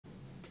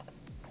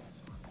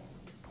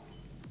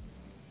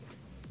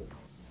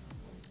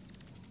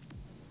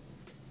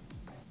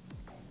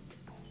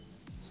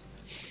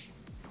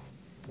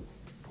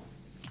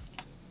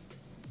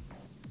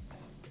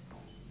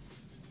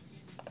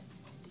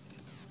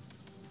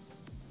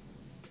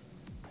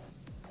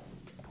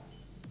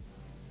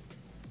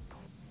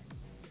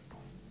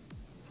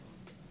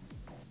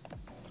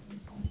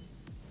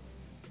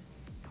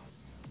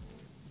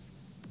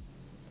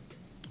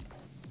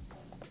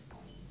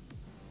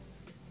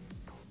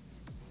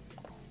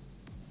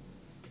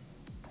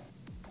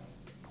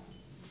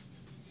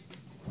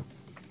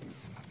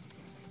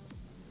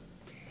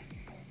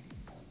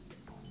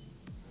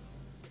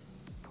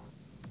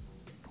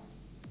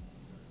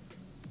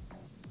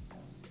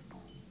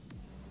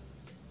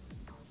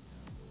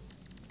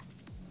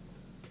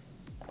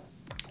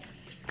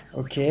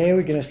Okay,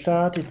 we're gonna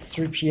start. It's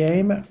 3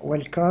 p.m.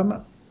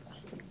 Welcome.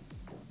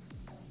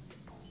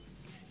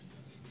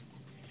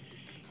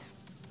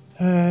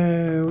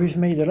 We've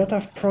made a lot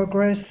of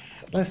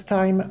progress last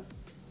time,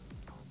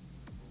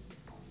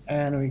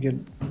 and we're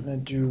gonna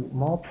do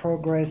more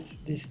progress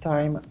this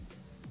time.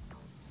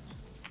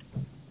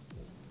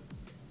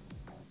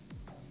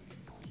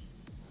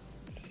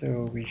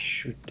 So we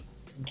should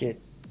get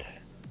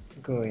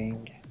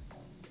going.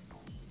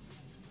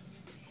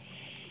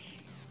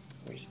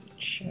 Where's the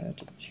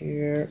chat? It's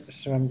here.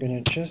 So I'm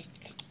gonna just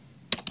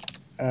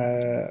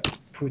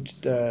put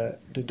the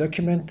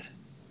document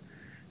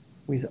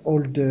with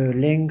all the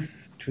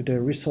links to the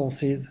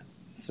resources.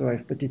 So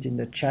I've put it in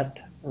the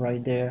chat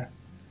right there.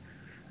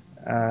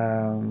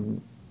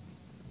 And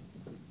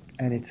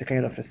it's a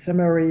kind of a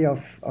summary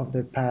of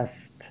the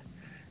past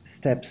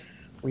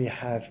steps we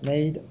have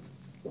made.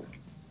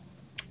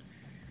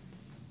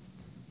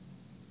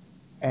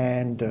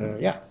 And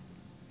yeah,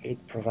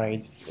 it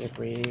provides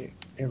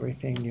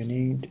everything you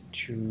need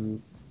to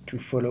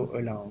follow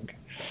along.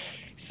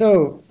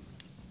 So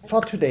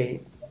for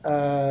today,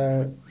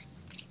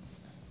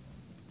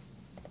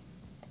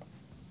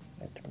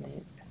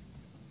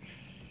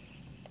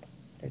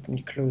 let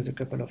me close a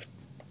couple of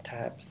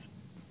tabs.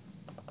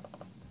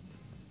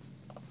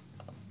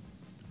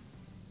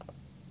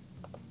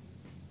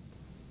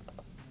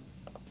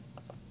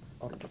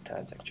 All the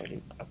tabs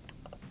actually up.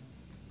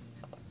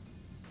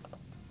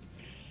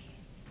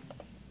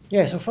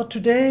 Yeah, so for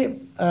today,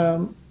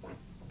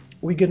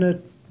 we're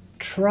gonna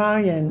try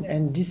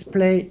and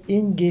display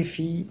in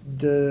Gephi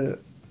the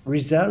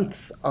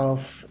results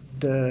of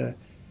the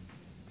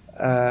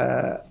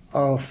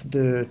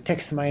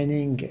text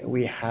mining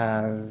we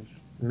have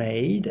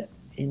made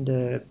in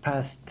the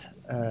past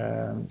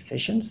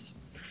sessions.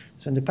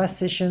 So in the past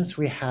sessions,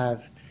 we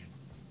have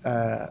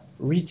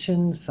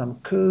written some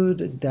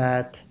code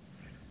that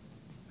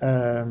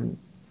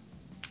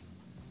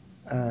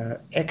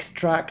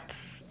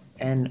extracts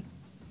and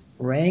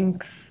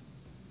ranks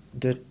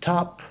the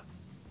top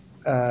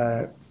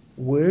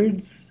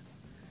words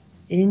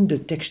in the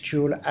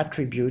textual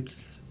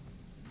attributes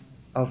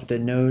of the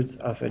nodes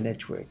of a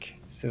network.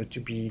 So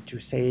to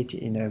say it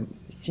in a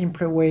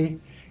simpler way,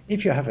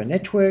 if you have a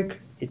network,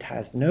 it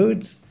has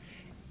nodes.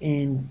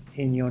 In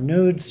your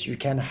nodes, you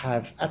can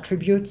have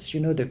attributes, you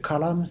know, the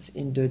columns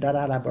in the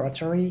data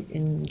laboratory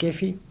in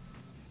Gephi.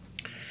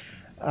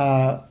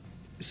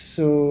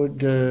 So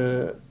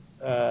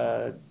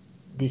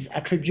these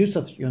attributes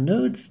of your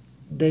nodes,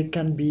 they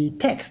can be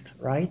text,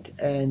 right?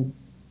 And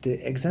the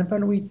example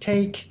we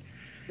take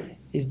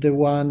is the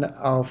one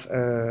of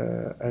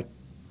a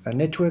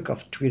network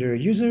of Twitter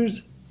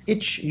users.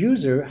 Each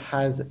user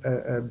has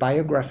a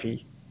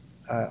biography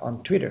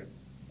on Twitter,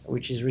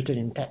 which is written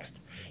in text.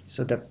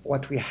 So that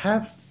what we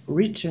have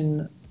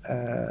written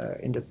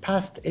in the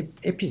past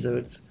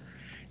episodes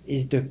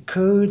is the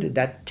code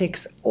that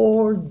takes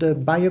all the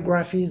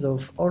biographies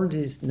of all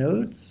these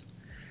nodes,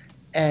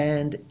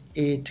 and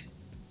it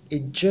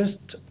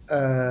just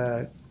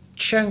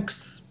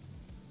chunks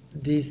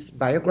these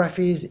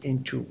biographies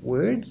into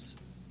words,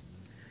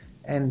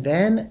 and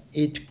then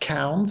it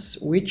counts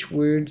which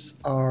words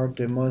are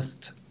the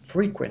most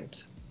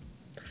frequent,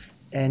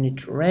 and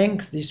it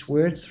ranks these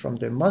words from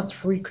the most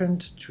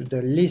frequent to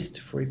the least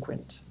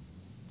frequent.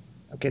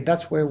 Okay,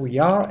 that's where we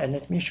are, and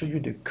let me show you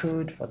the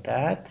code for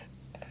that.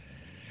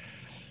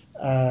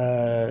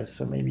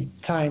 So maybe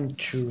time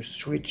to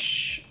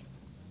switch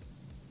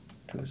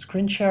to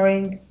screen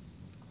sharing.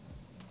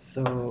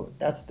 So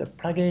that's the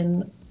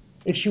plugin.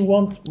 If you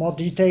want more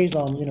details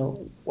on, you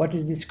know, what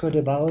is this code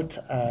about,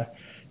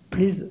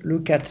 please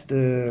look at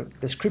the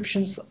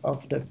descriptions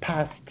of the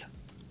past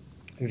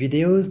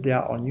videos. They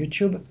are on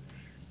YouTube,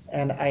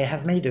 and I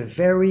have made a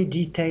very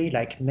detailed,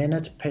 like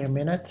minute per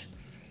minute,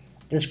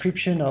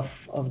 description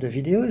of the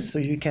videos, so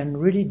you can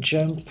really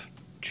jump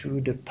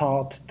to the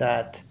part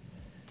that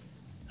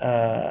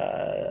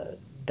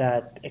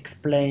that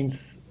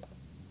explains,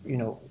 you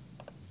know,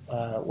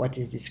 what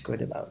is this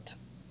code about.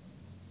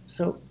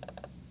 So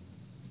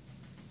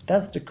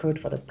that's the code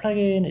for the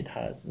plugin. It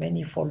has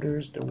many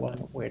folders. The one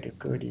where the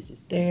code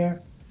is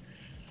there.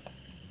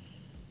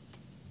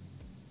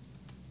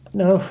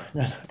 No,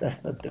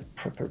 that's not the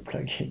proper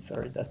plugin.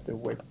 Sorry, that's the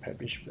web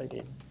publish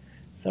plugin.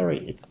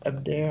 Sorry, it's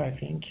up there, I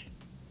think.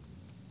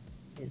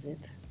 Is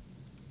it?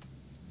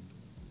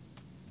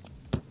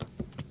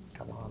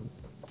 Come on.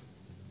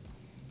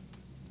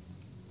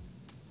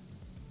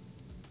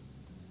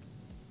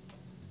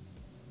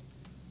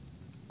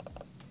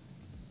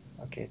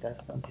 Okay,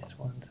 that's not this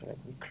one, so let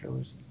me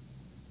close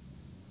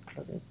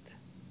it.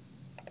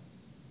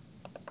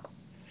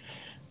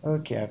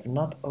 Okay, I've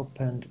not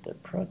opened the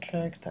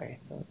project, I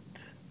thought.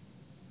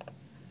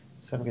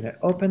 So I'm gonna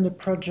open the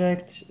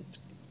project. It's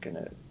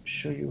gonna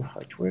show you how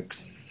it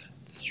works.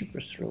 It's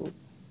super slow.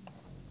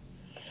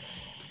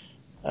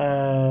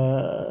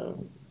 So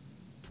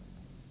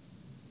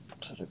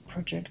the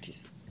project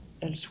is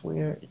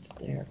elsewhere. It's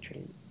there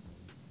actually.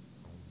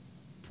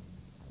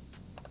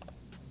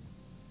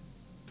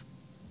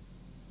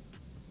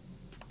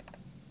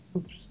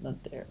 Oops,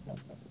 not there. No,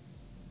 no.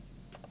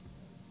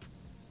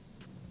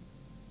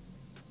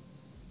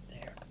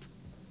 There.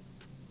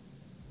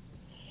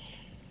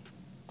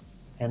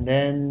 And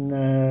then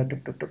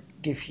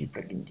Gephi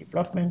plugin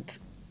development.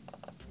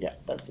 Yeah,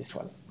 that's this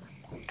one.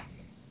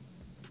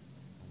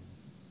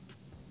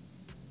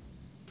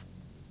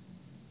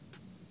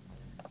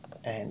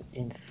 And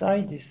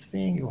inside this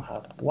thing, you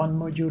have one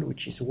module,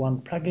 which is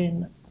one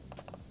plugin.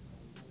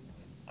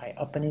 I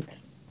open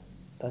it.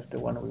 That's the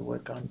one we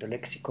work on, the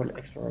Lexical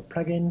Explorer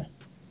plugin.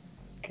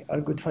 Okay,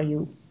 all good for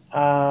you.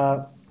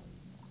 And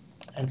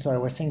so I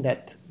was saying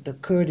that the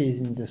code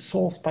is in the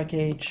source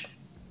package,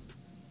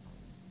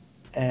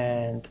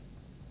 and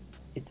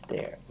it's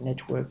there,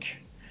 network.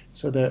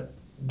 So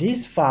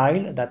this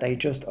file that I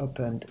just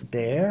opened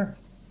there,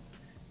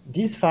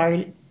 this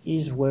file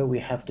is where we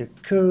have the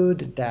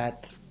code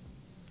that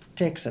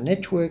takes a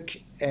network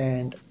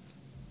and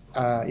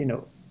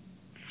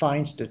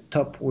finds the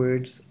top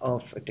words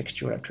of a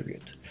textual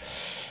attribute.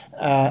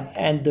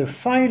 And the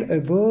file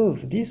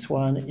above this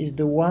one is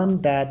the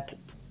one that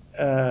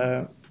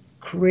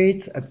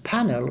creates a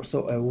panel,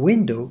 so a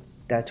window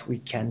that we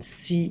can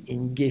see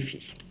in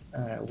Gephi.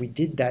 We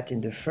did that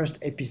in the first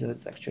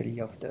episodes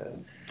actually of the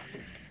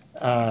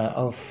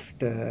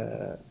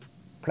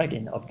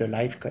plugin of the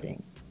live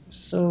coding.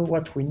 So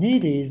what we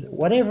need is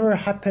whatever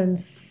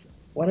happens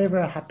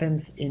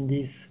in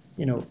this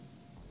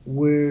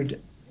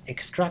word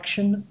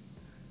extraction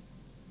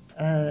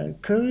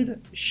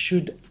code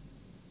should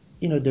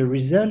the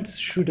results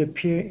should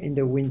appear in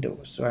the window.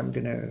 So I'm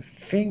gonna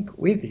think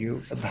with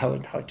you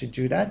about how to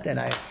do that, and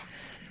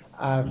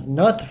I've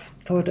not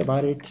thought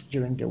about it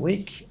during the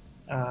week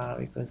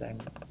because I'm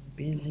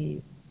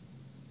busy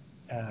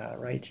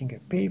writing a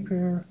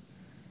paper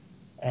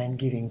and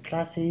giving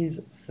classes,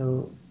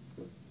 so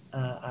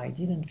I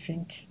didn't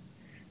think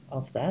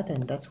of that,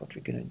 and that's what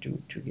we're going to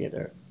do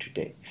together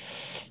today.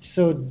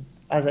 So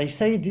as I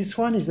say, this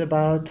one is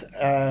about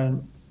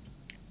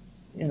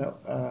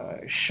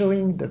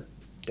showing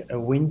a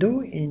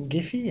window in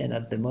Gephi, and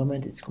at the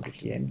moment it's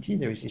completely empty.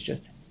 There is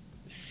just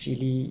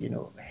silly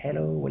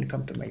hello,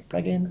 welcome to my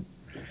plugin.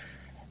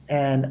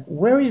 And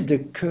where is the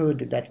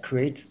code that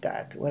creates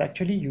that? Well,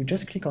 actually you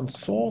just click on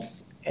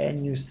source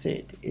and you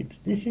see it.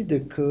 This is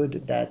the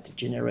code that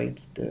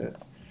generates the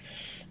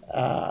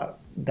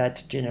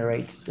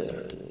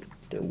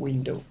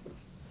window.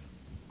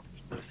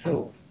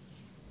 So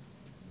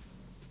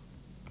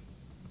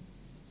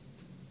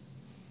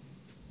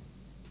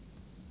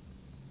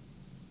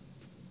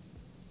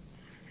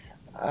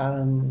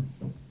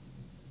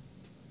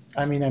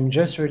I mean, I'm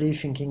just really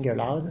thinking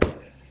aloud.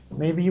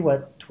 Maybe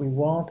what we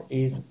want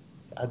is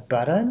a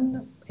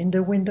button in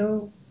the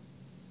window.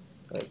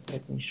 Wait,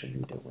 let me show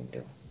you the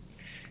window.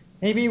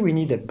 Maybe we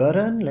need a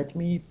button. Let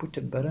me put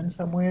a button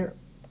somewhere.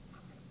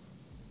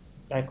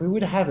 Like we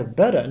would have a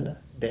button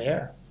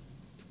there.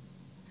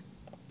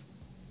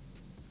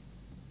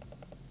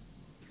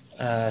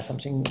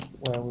 Something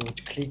where we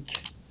would click,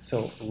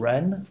 so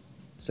run.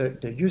 So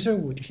the user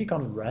would click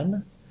on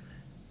run,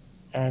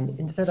 and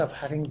instead of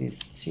having this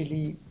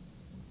silly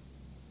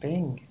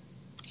thing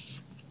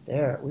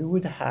there, we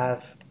would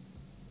have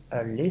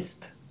a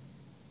list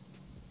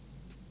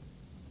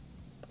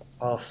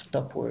of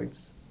top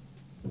words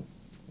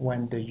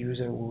when the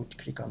user would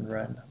click on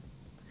run.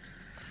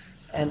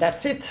 And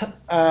that's it.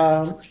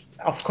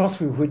 Of course,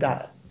 we would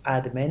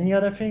add many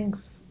other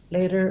things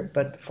later,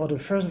 but for the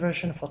first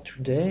version for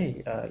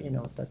today,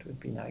 that would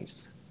be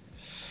nice.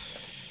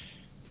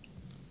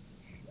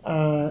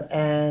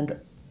 And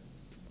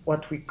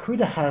what we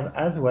could have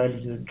as well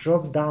is a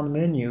drop-down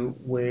menu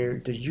where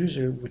the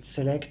user would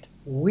select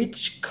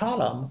which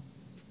column,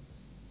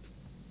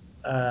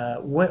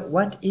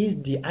 what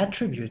is the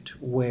attribute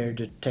where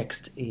the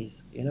text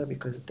is,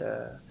 because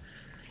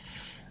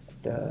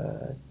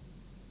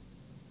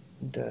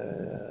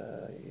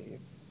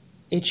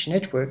each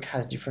network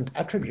has different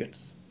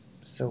attributes.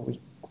 So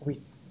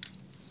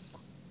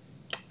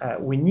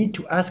we need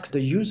to ask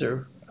the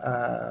user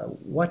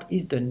what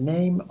is the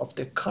name of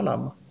the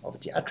column of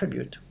the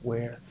attribute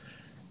where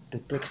the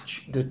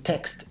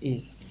text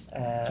is.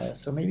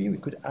 So maybe we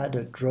could add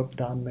a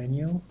drop-down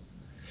menu.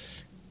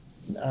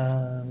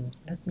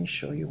 Let me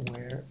show you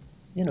where,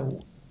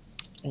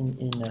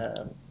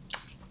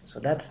 so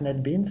that's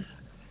NetBeans,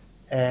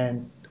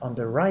 and on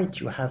the right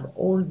you have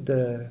all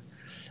the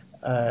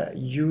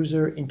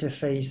user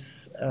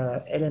interface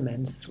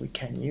elements we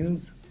can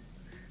use,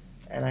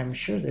 and I'm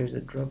sure there's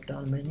a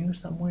drop-down menu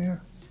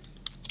somewhere.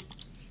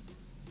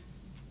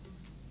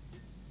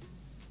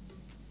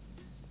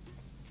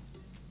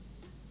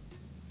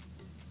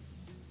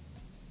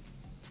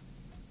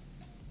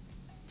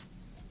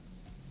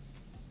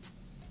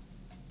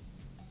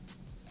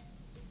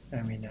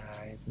 I mean,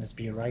 it must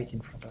be right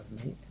in front of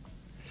me.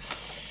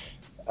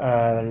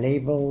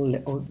 Label,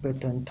 out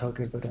button,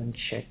 toggle button,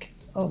 check.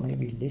 Oh,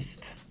 maybe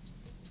list.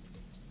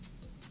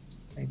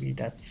 Maybe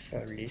that's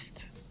a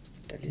list.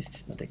 The list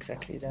is not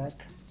exactly that.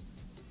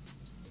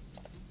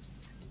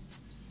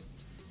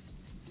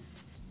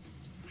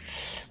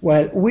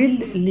 Well, we'll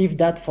leave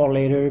that for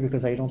later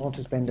because I don't want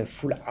to spend a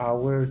full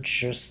hour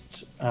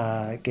just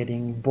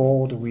getting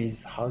bored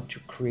with how to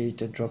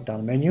create a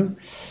drop-down menu.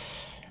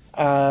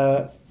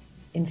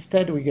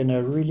 Instead, we're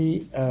gonna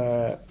really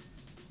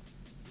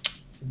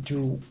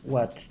do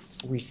what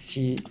we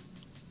see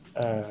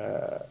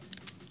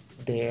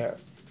there,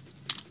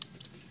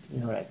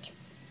 like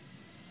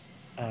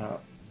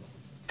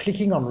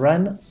clicking on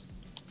run,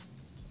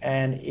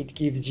 and it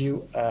gives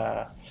you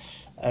a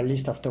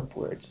list of top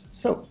words.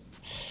 So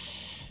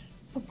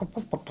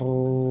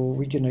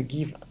we're gonna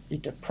give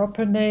it a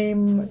proper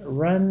name,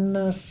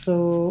 run.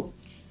 So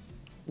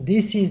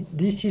this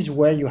is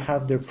where you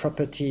have the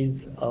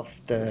properties of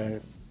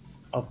the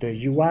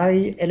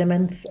UI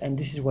elements, and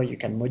this is where you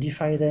can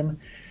modify them.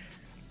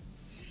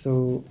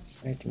 So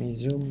let me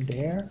zoom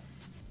there.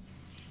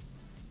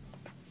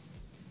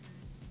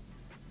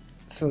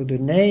 So the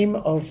name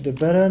of the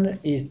button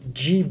is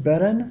J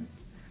button,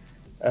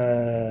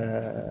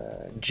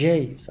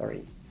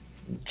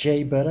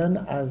 J button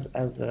as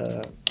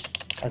a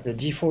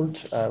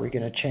default. We're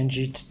gonna change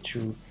it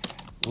to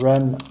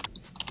run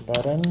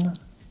button.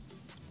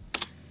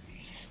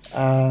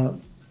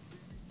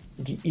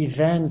 The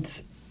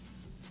event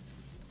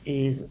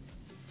is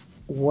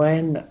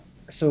when,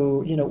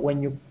 so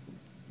when you,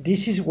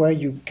 this is where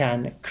you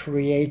can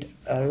create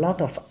a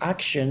lot of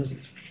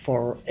actions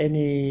for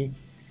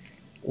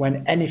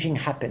when anything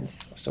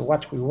happens. So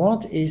what we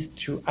want is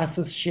to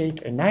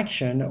associate an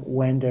action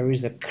when there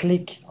is a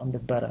click on the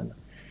button.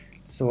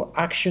 So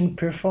action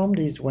performed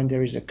is when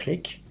there is a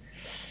click,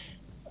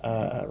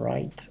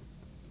 right?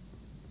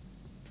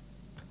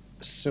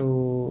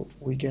 So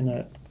we're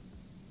gonna,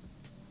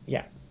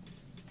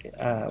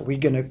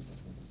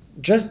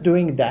 just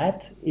doing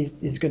that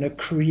is gonna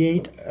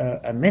create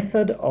a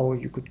method, or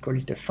you could call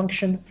it a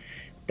function,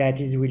 that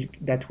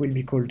will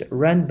be called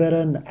run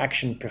button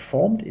action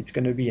performed. It's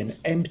going to be an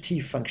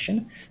empty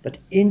function, but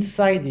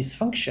inside this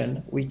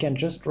function we can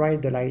just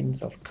write the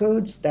lines of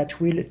codes that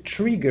will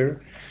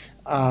trigger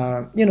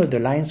the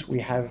lines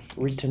we have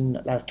written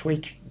last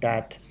week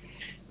that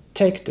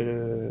take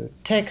the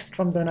text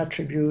from an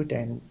attribute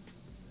and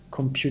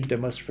compute the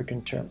most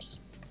frequent terms.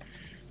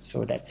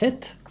 So that's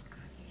it.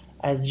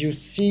 As you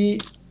see,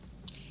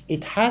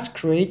 it has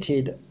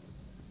created,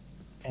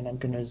 and I'm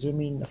going to zoom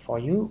in for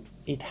you,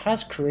 it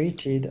has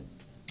created,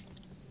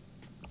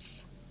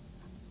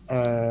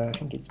 I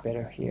think it's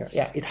better here.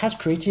 Yeah, it has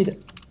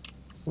created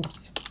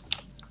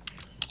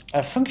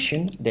a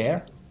function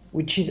there,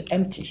 which is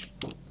empty,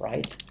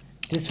 right?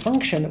 This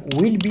function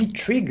will be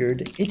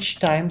triggered each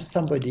time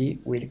somebody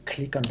will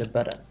click on the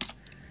button.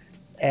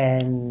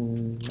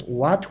 And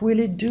what will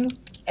it do?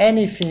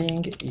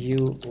 Anything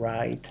you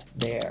write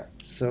there.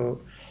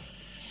 So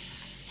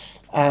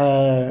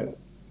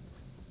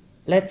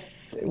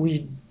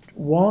we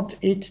want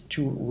it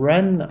to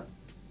run,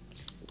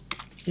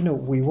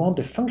 we want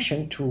the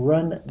function to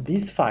run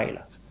this file,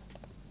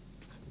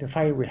 the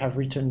file we have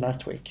written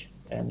last week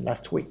and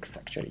last week's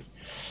actually.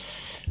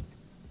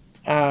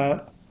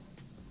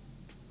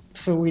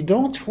 So we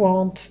don't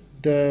want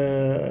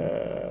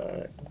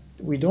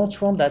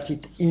that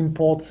it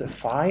imports a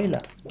file,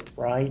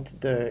 right?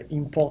 The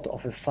import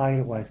of a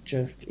file is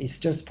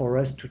just for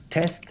us to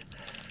test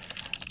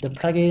the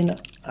plugin,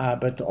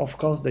 but of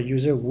course the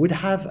user would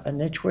have a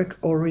network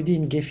already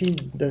in Gephi,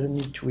 doesn't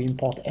need to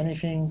import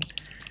anything.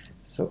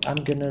 So I'm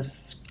gonna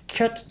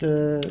cut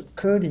the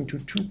code into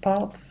two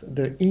parts,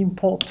 the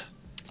import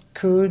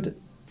code,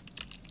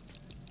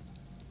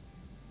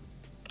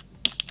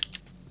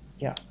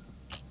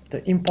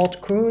 the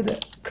import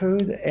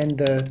code and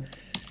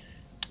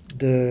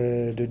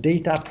the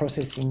data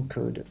processing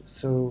code.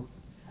 So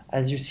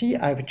as you see,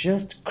 I've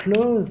just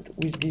closed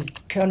with this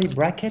curly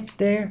bracket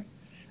there.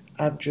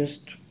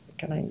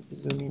 Can I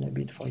zoom in a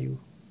bit for you?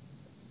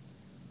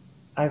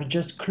 I've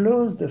just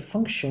closed the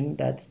function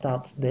that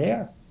starts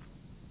there,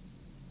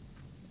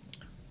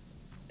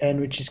 and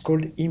which is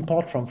called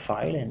import from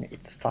file, and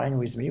it's fine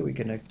with me, we're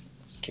gonna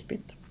keep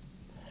it.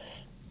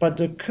 But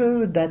the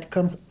code that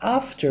comes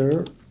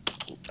after,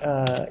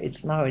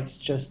 it's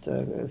just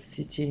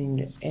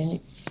sitting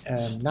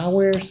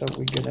nowhere, so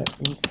we're gonna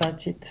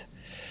insert it.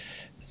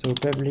 So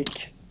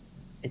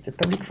it's a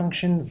public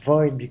function,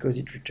 void because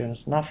it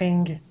returns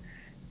nothing.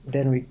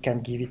 Then we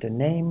can give it a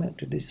name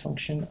to this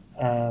function,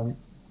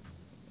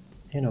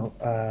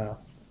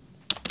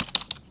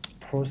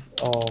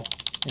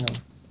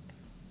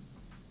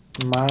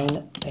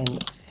 mine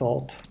and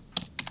sort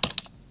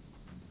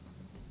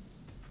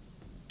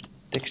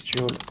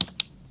textual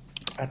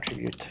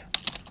attribute.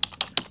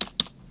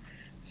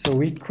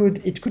 So it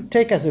could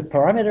take as a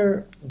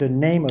parameter the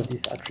name of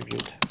this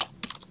attribute.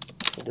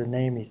 So the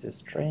name is a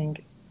string,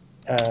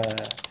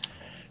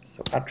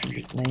 so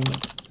attribute name,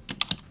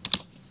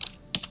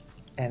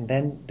 and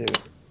then the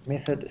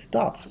method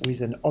starts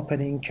with an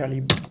opening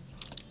curly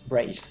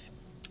brace.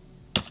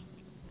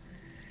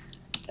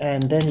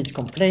 And then it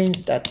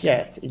complains that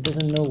yes, it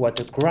doesn't know what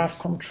a graph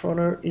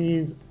controller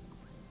is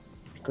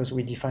because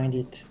we defined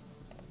it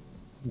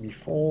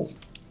before.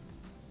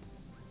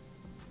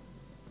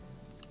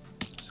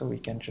 so we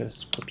can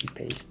just copy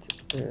paste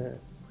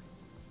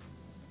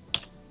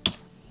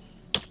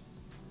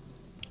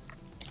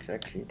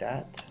exactly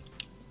that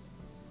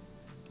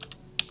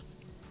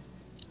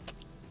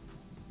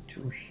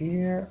to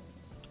here.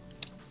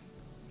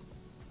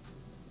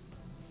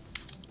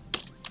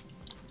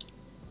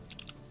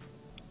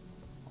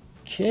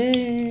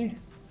 Okay.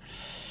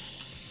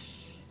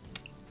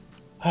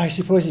 I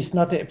suppose it's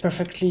not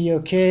perfectly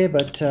okay,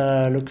 but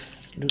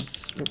looks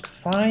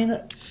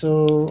fine.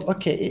 So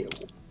okay,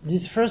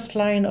 these first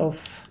lines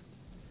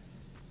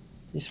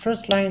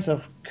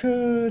of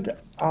code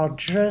are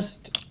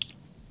just,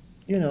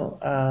 you know,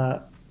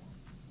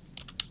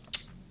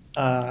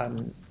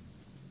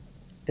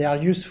 they are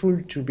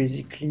useful to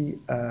basically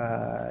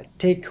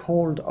take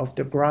hold of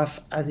the graph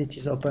as it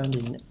is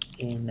opened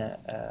in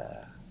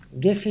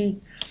Gephi,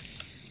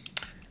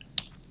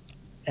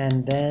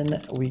 and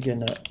then we're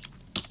gonna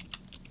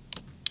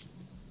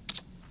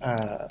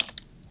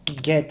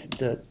get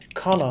the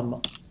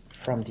column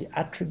from the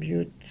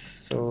attribute.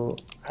 So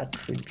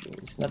attribute,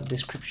 it's not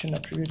description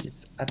attribute,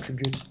 it's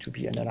attribute to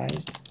be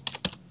analyzed.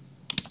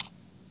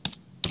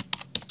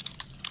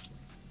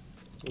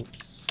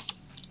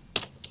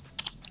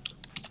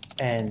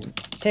 And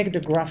take the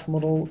graph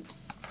model,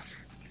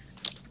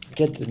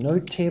 get the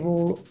node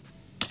table,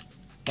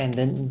 and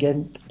then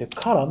get the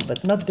column,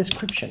 but not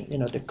description, you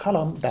know, the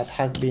column that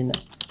has been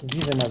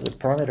given as a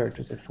parameter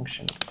to the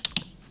function.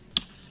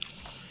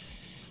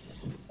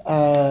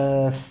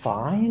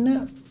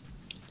 Fine,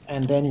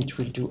 and then it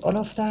will do all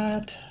of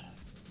that.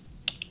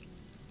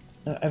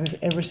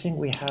 Everything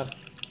we have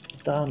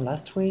done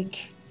last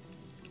week.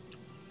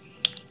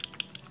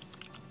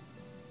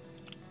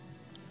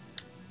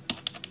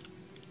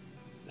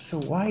 So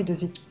why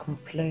does it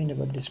complain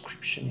about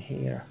description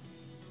here?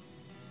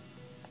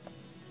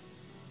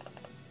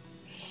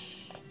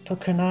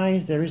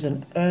 Tokenize, there is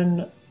an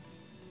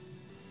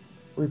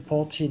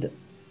unreported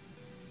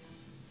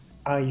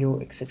IO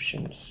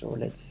exception. So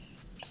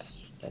let's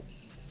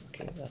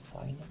okay, that's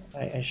fine.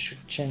 I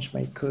should change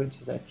my code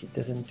so that it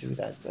doesn't do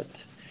that,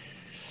 but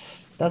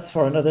that's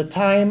for another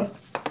time.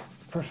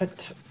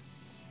 Perfect.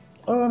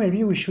 Oh,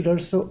 maybe we should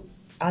also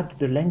add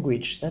the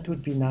language. That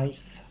would be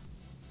nice.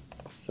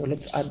 So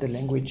let's add the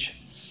language.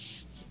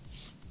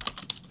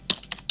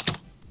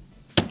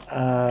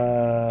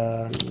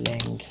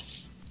 Lang.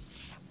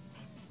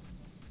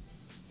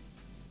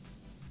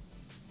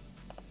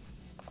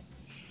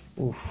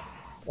 Oof.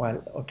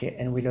 Well, okay,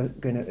 and we're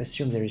going to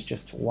assume there is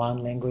just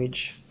one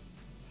language.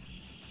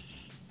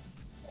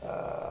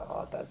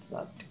 Oh, that's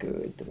not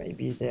good.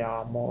 Maybe there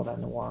are more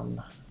than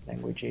one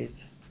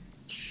languages.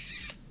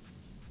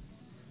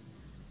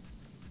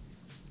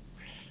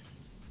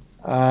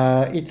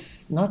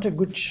 It's not a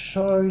good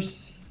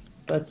choice,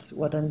 but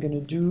what I'm going to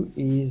do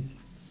is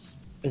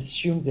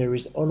assume there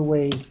is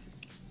always,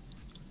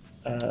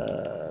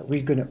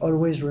 we're going to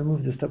always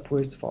remove the stop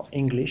words for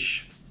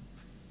English,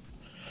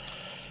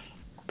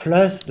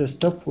 plus the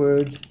stop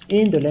words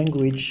in the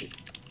language,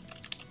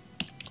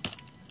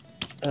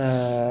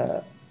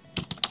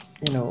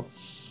 you know,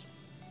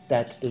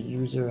 that the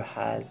user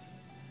has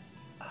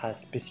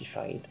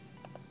specified.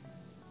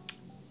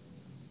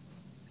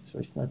 So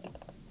it's not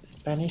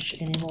Spanish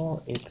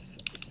anymore, it's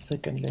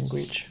second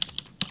language.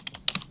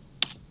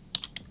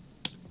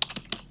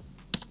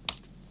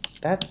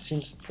 That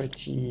seems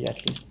pretty,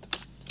 at least,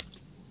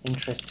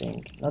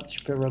 interesting, not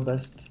super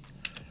robust.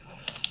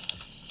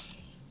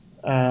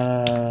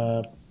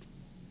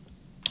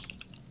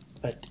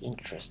 But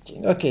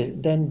interesting. Okay,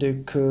 then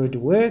the code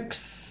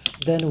works.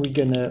 Then we're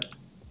gonna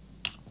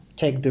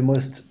take the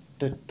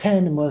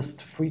 10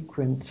 most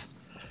frequent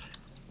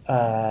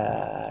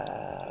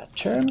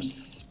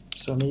terms.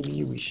 So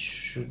maybe we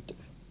should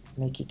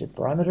make it a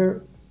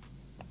parameter.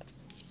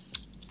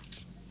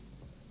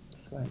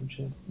 So I'm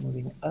just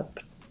moving up.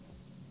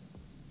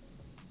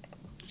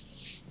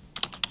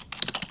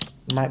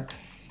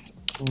 Max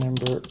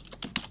number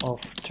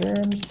of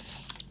terms.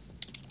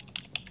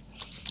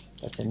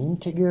 That's an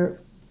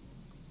integer.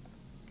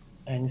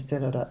 And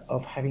instead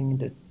of having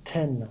the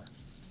 10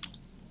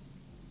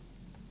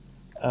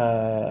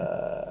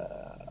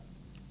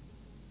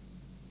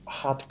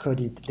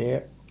 hard-coded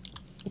there,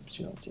 oops,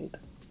 you don't see it,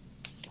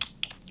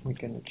 we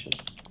can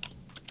just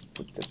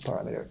put the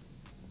parameter.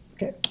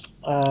 Okay.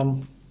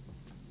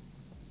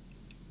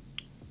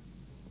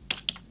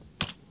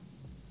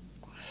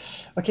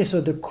 Okay,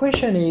 so the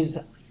question is,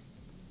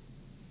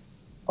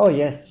 oh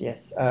yes,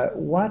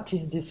 what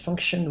is this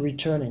function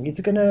returning?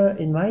 It's gonna,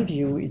 in my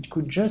view, it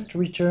could just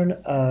return,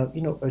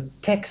 you know, a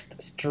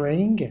text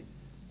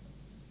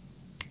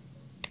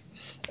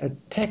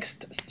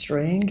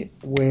string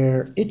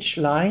where each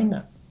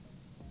line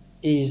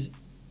is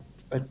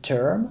a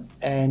term,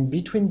 and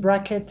between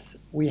brackets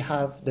we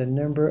have the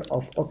number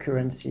of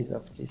occurrences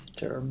of this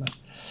term.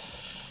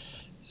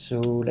 So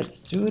let's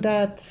do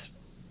that.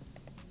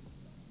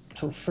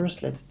 So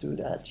first let's do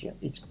that. Yeah,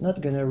 it's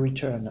not going to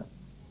return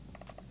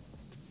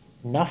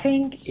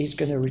nothing, it's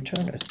going to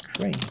return a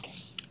string,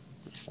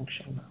 this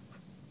function.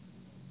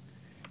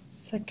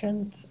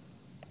 Second,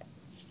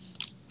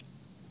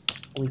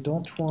 we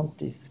don't want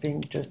this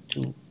thing just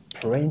to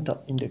print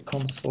in the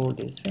console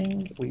this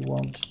thing. We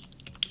want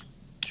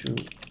to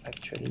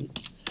actually,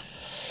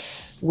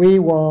 we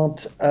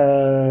want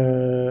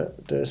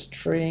the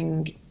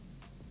string,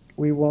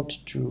 we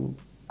want to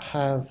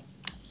have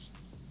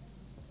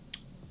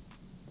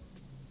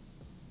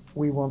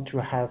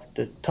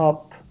the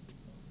top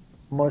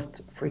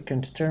most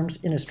frequent terms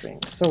in a string.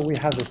 So we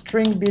have a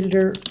string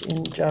builder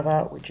in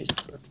Java, which is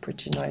a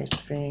pretty nice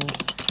thing.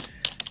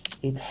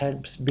 It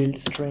helps build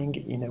string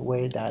in a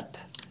way that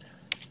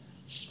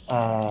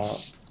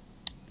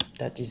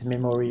that is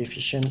memory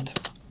efficient,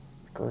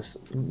 because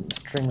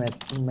string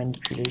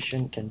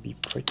manipulation can be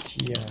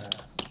pretty,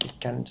 it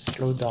can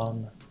slow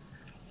down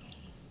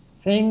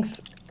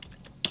things.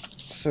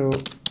 So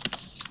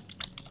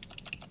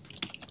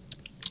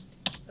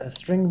a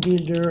string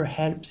builder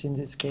helps in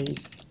this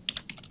case.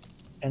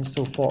 And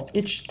so for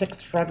each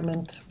text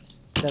fragment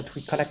that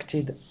we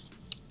collected,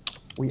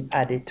 we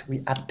add it,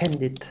 we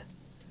append it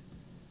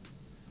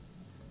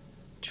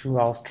to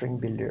our string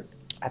builder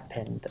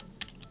append.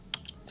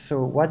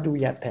 So what do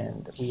we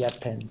append? We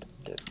append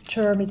the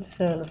term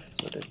itself,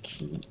 so the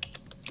key.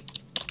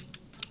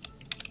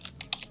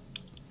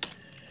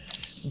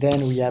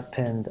 Then we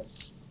append,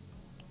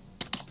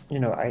 you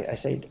know, I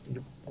said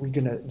we're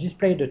gonna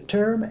display the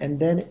term and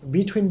then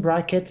between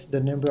brackets the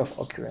number of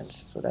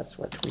occurrence. So that's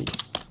what we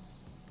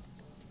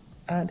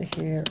add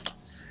here.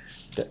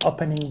 The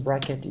opening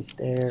bracket is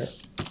there.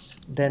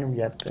 Then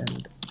we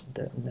append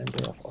the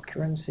number of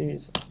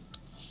occurrences,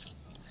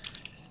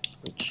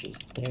 which is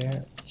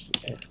there,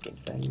 tf get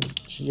value,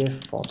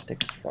 tf for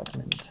text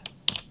fragment.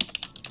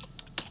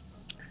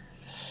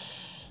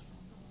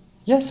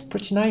 Yes,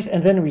 pretty nice.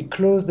 And then we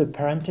close the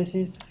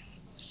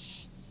parentheses.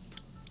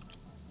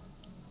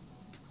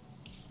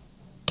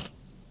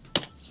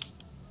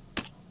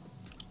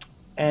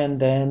 And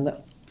then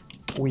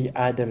we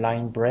add a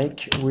line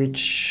break,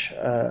 which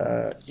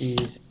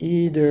is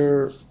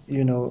either,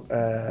 you know,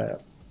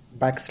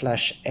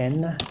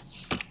 \n,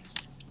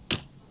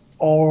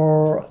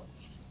 or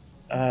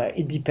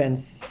it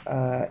depends.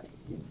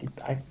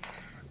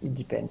 It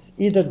depends.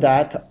 Either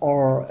that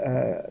or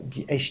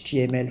the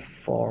HTML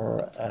for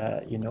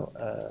you know,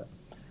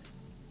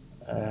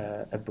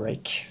 a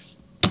break.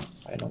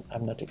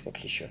 I'm not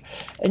exactly sure.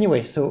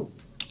 Anyway, so.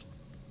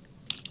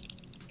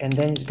 And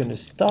then it's going to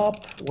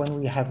stop when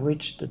we have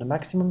reached the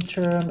maximum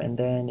term, and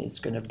then it's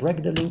going to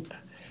break the loop,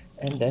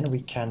 and then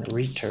we can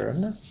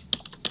return.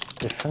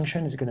 The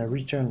function is going to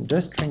return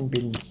the string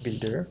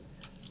builder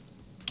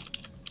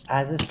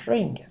as a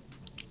string.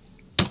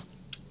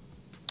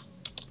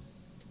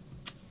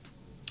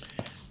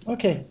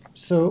 Okay,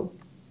 so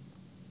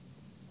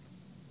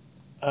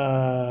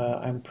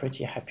I'm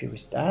pretty happy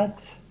with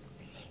that.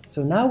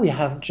 So now we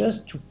have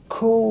just to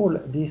call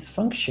this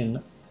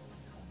function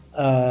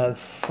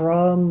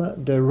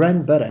from the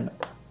run button,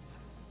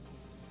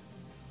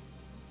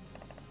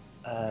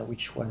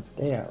 which was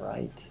there,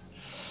 right?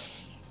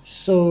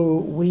 So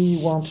we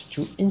want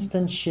to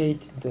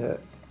instantiate the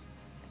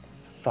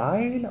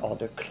file or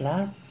the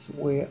class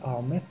where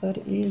our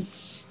method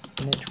is,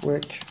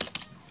 network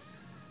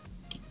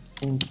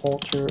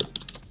importer.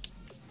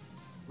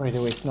 By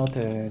the way, it's not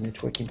a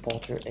network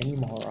importer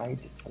anymore, right?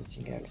 It's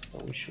something else, so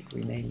we should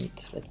rename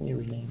it. Let me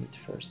rename it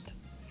first.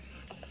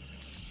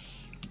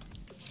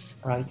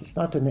 Right, it's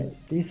not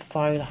this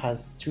file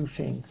has two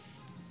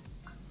things.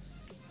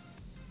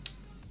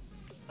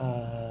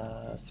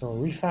 So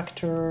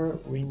refactor,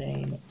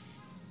 rename.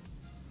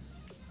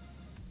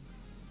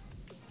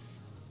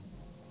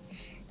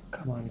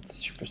 Come on, it's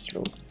super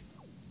slow.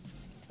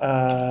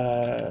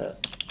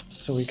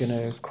 So we're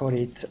gonna call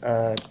it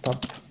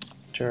top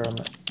term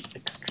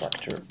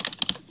extractor.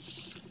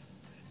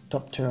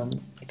 Top term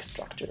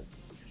extractor,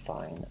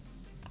 fine.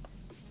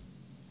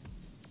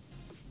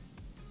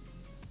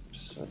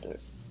 So the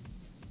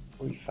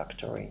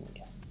refactoring,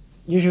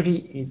 usually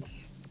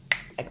it's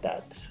like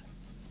that.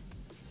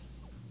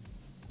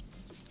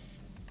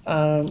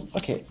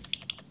 Okay,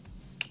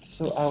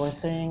 so I was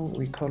saying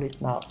we call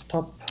it now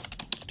top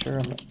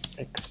term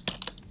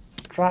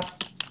extractor.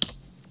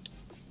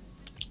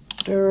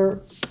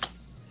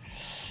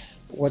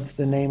 What's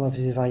the name of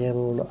this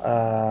variable?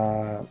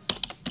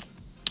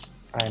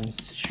 I'm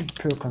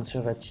super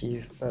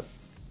conservative, but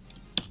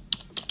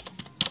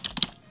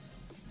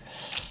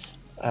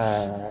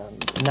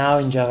now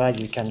in Java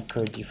you can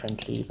code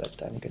differently,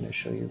 but I'm going to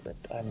show you that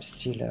I'm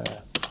still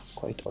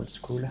quite old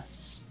school.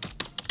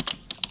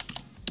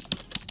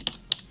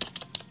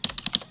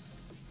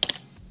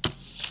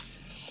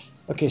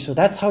 Okay, so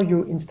that's how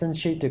you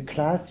instantiate a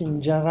class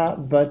in Java,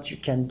 but you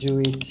can do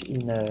it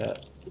in a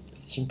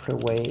simpler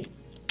way.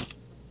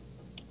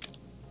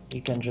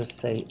 You can just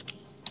say,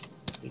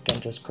 you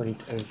can just call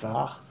it a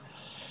var,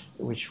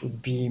 which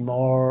would be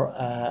more,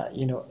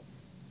 you know,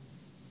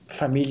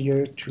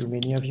 familiar to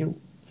many of you.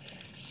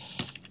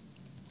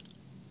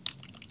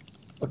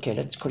 Okay,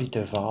 let's call it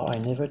a var. I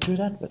never do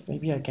that, but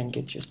maybe I can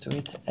get used to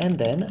it. And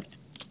then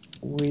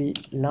we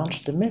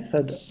launch the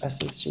method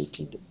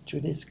associated to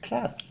this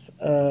class,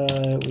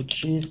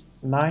 which is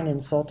mine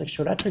and sort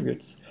textual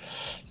attributes.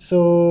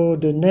 So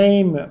the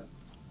name,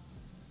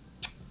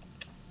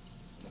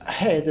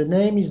 the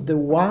name is the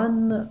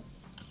one.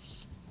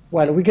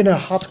 Well, we're gonna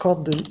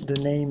hardcode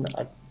the name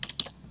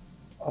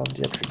of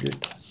the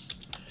attribute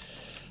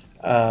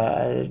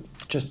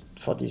just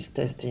for these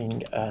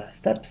testing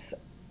steps.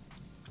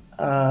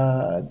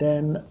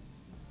 Then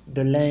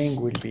the lang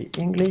will be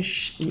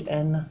English,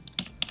 EN,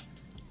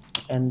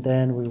 and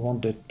then we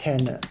want the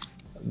 10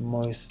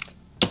 most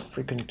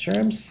frequent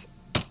terms.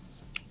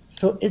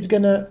 So it's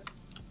gonna,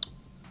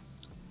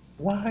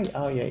 why?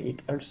 Oh yeah,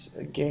 it also,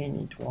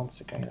 again, it wants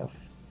a kind of,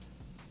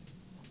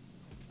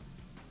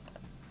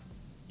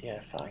 yeah,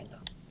 fine,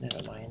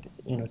 never mind.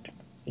 You know,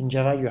 in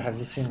Java you have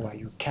this thing where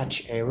you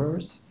catch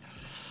errors.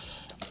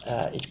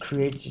 It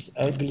creates these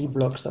ugly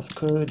blocks of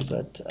code,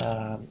 but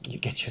you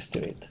get used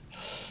to it.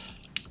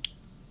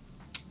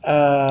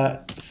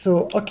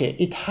 So, okay,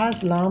 it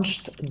has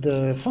launched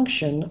the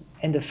function,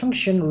 and the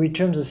function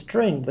returns a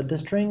string, but the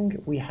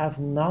string, we have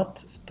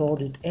not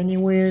stored it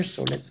anywhere,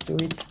 so let's do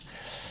it.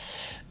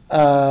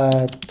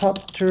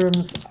 Top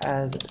terms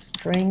as a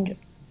string.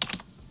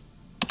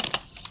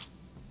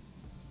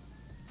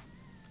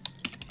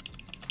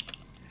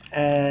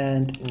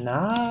 And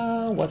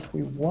now what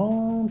we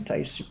want,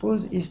 I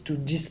suppose, is to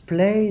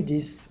display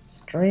this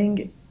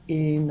string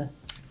in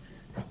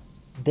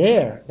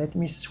there. Let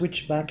me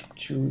switch back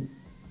to,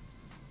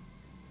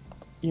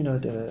 you know,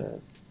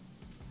 the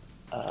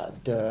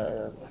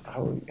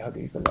how do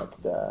you call that,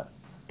 the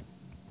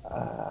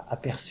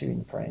aperçu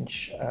in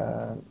French,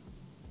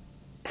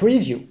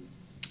 preview.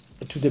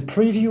 To the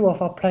preview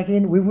of our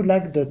plugin, we would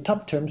like the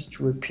top terms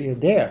to appear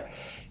there.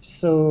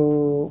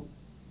 So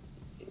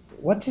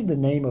what is the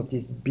name of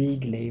this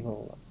big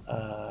label?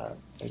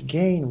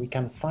 Again, we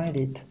can find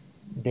it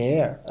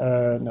there.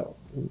 No,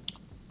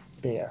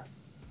 there.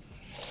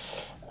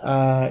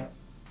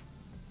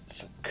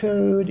 So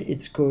code,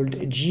 it's called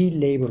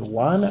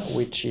glabel1,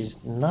 which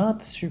is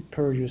not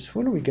super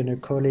useful. We're gonna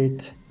call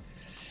it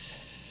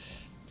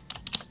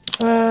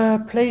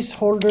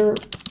placeholder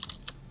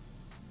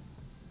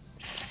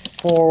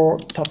for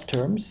top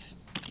terms.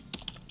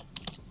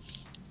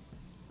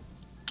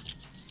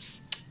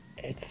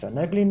 It's an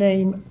ugly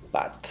name,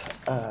 but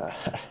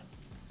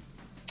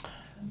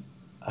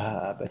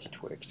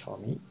it works for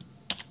me.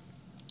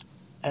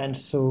 And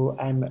so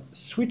I'm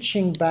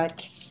switching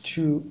back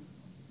to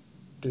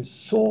the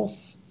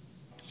source,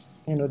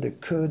 you know, the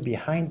code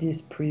behind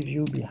this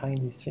preview, behind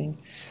this thing.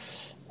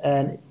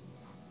 And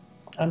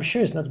I'm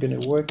sure it's not going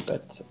to work,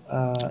 but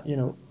you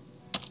know,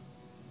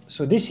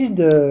 so this is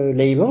the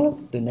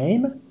label, the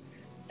name,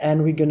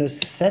 and we're going to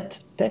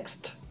set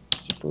text.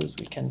 Suppose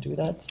we can do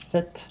that.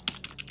 Set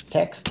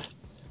text.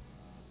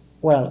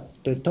 Well,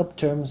 the top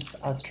terms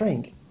are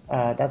string.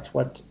 That's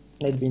what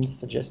NetBeans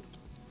suggests.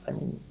 I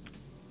mean,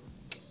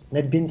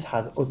 NetBeans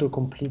has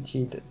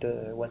auto-completed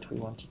what we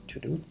wanted to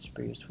do. It's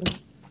super useful.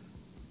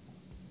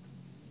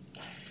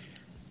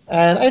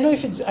 And I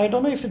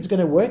don't know if it's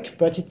gonna work,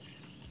 but it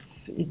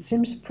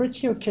seems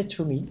pretty okay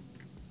to me.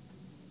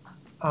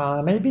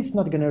 Maybe it's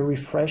not gonna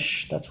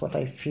refresh. That's what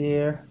I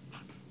fear.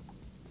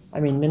 I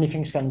mean, many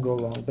things can go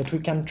wrong, but we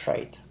can try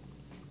it.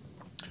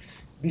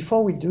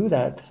 Before we do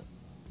that,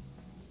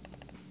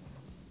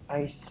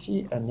 I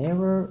see an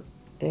error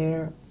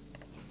there.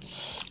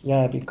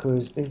 Yeah,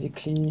 because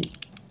basically,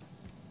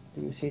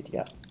 do you see it?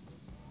 Yeah.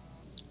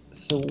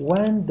 So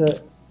when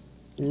the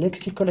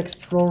lexical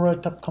explorer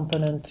top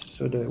component,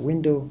 so the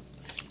window,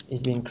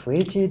 is being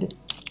created,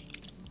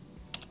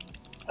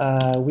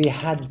 we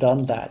had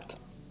done that,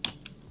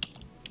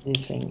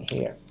 this thing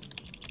here,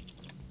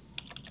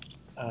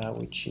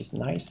 which is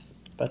nice,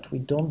 but we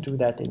don't do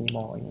that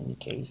anymore in any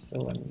case.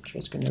 So I'm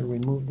just going to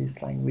remove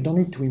this line. We don't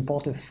need to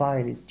import a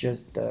file. It's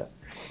just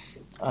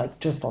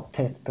for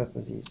test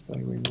purposes. So I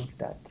remove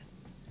that.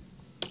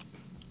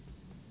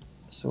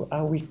 So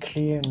are we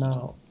clear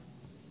now?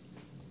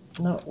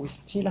 No, we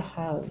still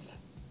have.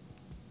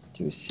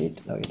 Do you see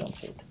it? No, you don't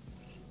see it.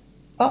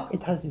 Oh,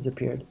 it has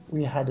disappeared.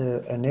 We had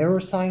an error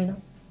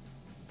sign.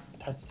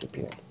 It has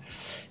disappeared.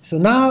 So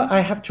now I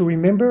have to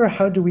remember,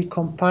 how do we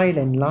compile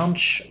and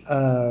launch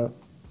a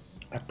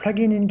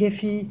plugin in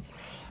Gephi?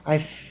 I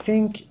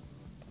think,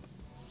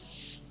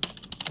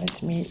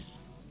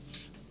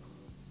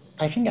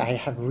 I think I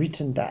have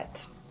written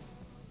that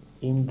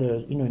in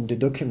the, in the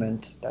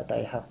document that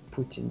I have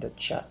put in the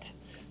chat.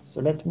 So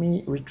let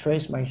me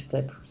retrace my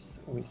steps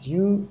with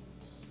you.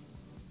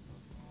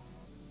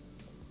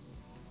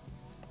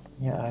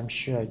 Yeah, I'm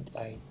sure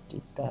I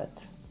did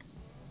that.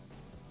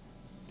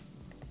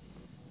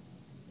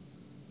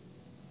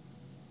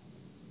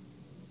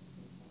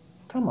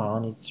 Come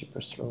on, it's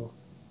super slow.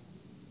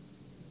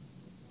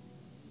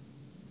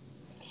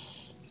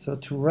 So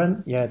to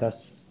run, yeah,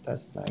 that's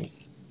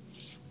nice.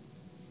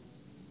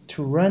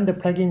 To run the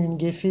plugin in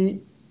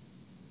Gephi,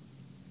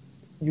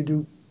 you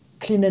do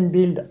clean and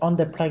build on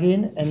the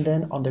plugin, and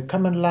then on the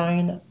command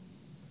line,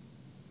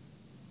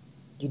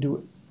 you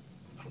do,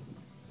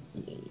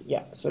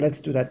 Yeah, so let's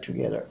do that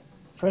together.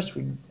 First,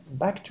 we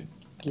back to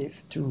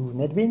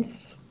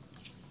NetBeans,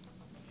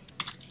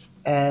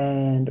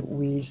 and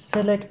we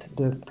select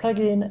the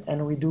plugin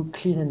and we do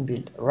clean and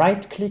build.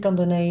 Right click on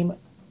the name,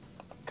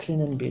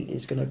 clean and build.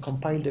 It's going to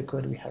compile the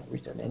code we have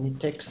written, and it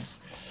takes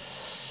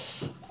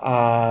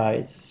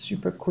it's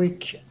super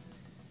quick.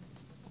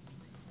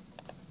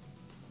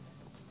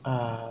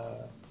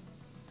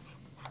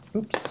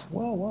 Oops,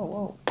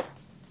 whoa.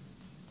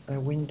 A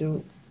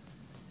window.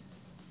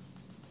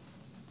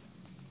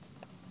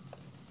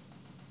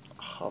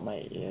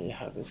 I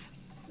have a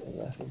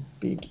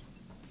big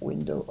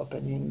window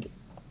opening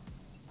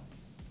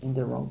in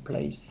the wrong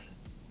place.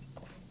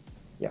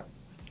 Yeah,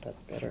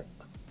 that's better.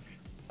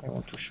 I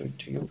want to show it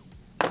to you.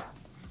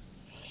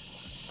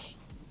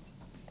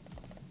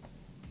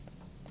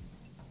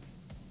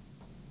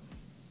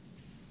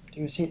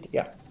 Do you see it?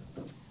 Yeah.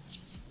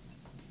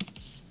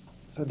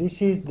 So this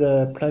is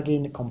the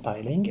plugin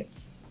compiling.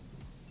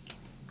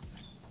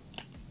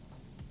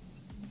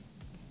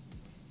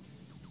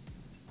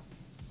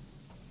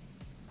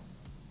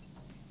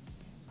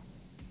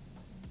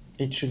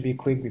 It should be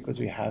quick because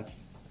we have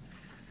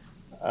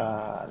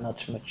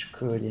not much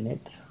code in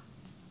it.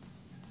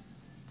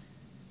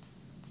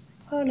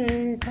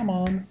 Allez, come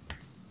on.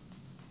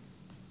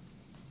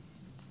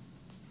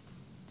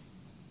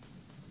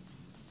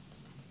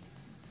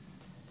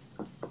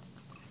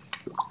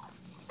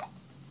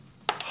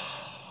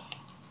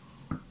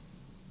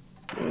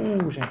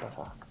 Ouh, j'aime pas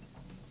ça.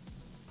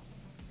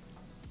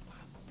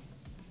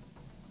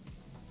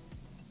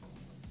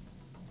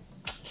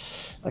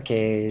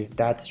 Okay,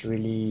 that's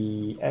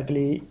really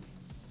ugly.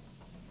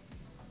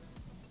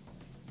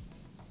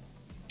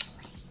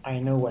 I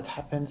know what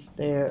happens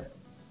there.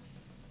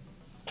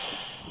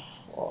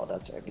 Oh,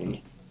 that's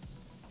ugly.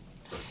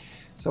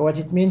 So what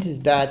it means is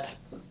that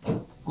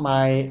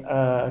my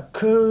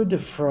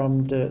code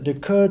from the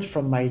code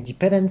from my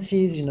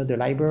dependencies, the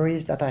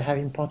libraries that I have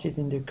imported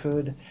in the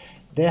code,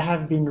 they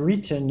have been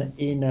written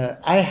in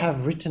I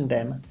have written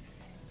them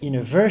in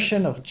a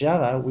version of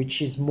Java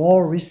which is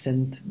more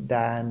recent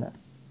than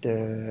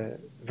the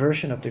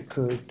version of the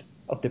code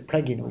of the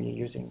plugin we're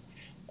using,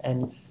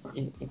 and it's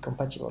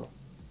incompatible.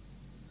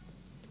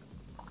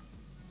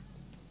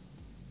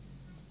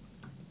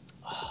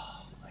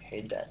 Oh, I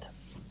hate that.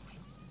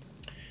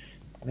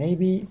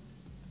 Maybe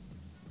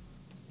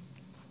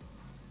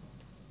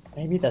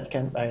that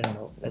can, I don't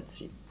know, let's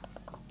see.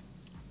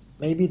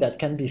 Maybe that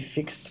can be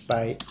fixed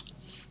by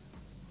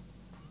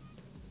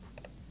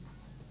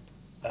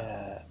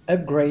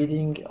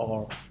upgrading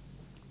or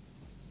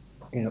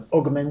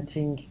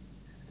augmenting.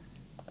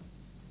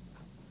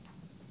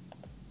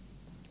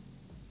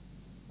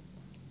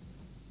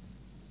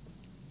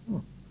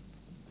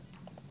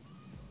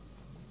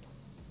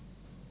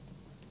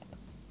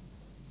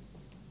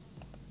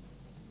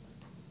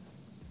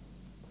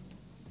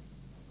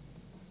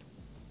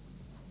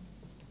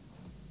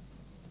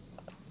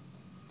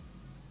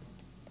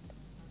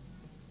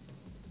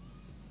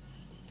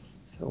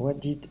 So what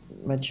did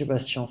Mathieu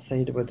Bastien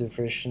say about the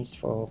versions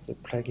for the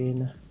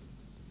plugin?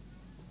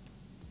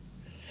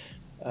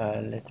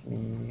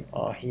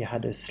 He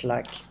had a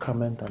Slack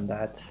comment on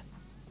that.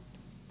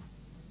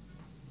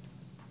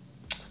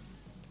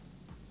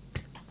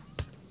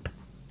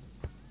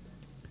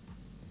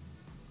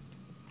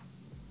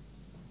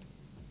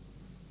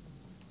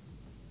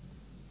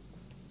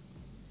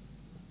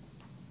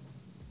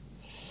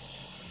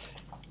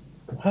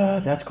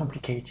 That's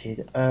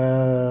complicated.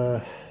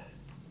 I'm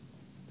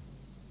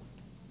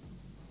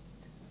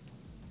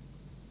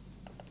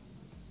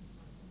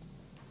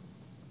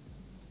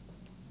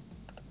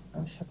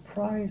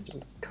surprised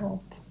we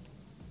can't.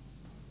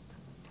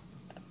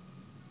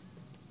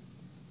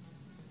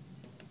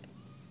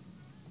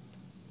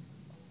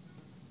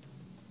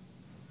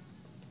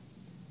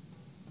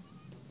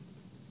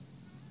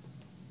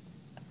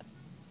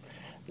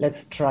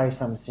 Let's try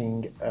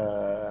something.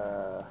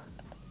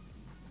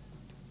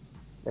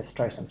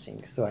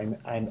 So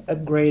I'm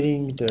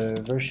upgrading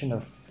the version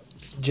of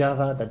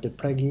Java that the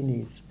plugin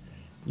is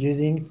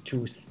using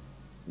to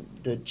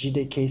the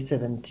JDK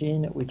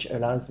 17, which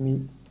allows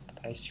me,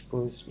 I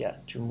suppose,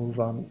 to move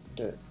on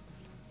the.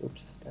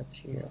 Oops, that's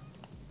here.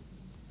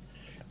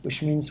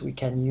 Which means we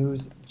can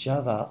use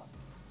Java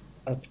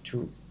up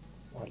to,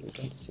 well, you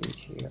don't see it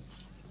here,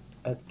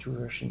 up to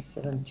version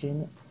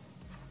 17.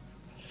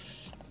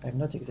 I'm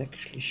not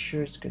exactly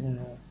sure it's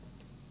gonna.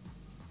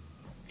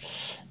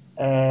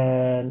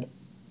 And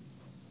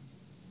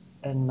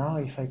now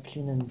if I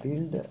clean and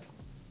build,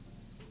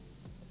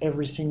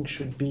 everything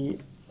should be,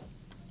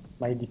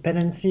 my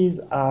dependencies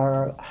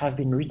have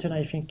been written,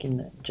 I think,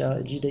 in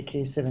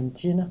JDK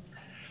 17.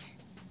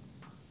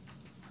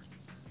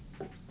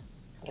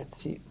 Let's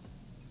see.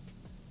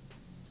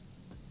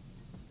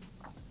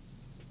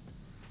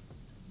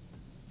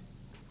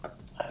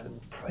 I'm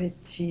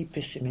pretty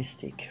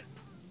pessimistic.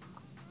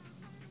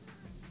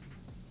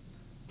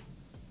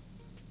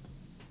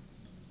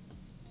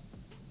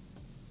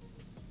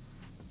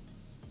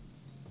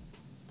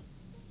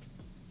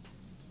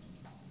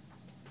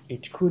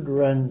 it could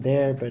run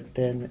there, but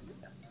then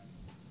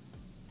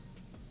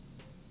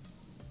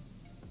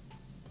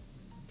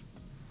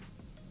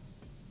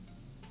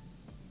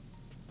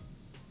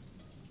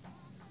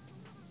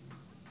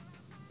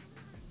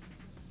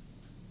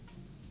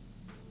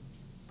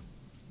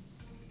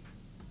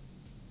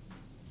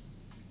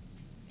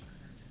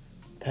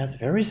that's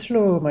very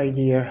slow, my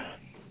dear.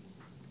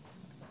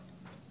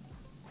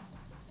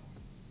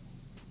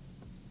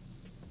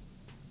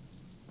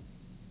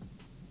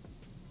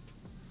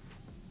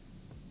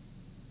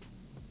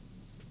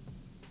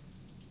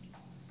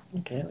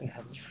 Okay, we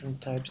have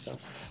different types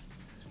of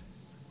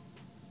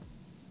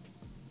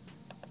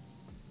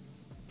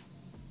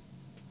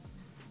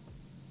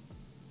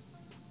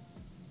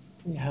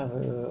we have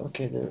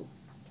okay,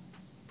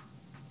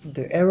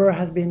 the error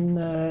has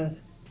been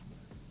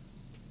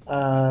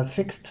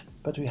fixed,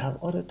 but we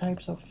have other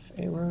types of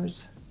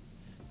errors.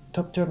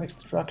 Top term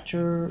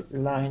extractor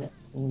line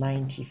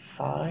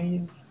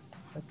 95.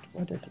 But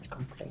what does it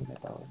complain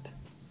about?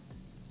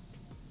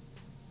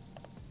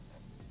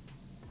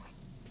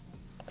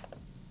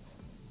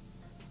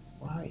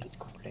 Why is it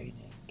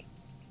complaining?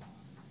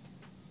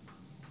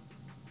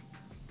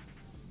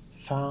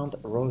 Found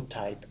row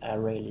type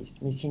array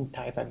list. Missing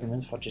type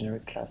arguments for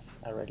generic class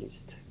array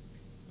list.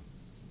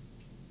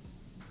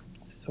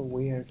 So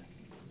weird.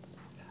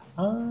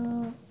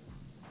 No,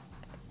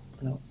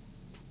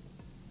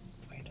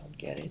 I don't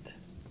get it.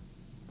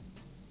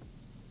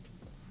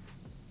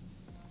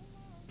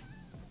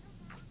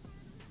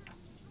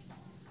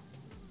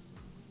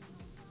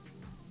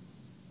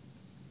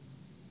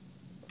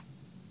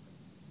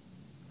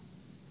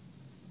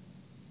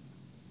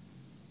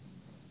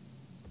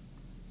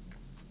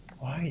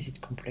 Why is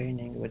it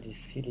complaining about this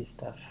silly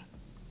stuff?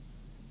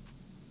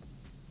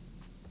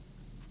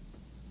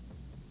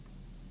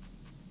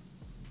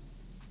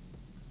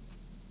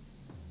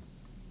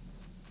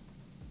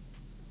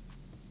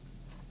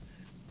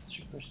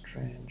 Super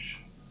strange.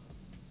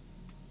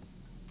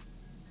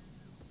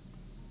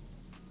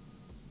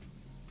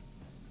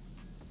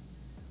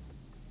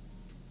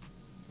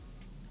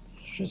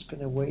 Just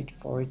gonna wait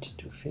for it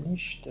to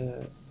finish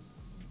the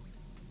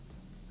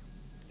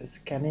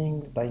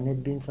scanning by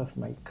NetBeans of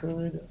my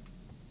code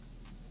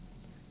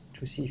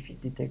to see if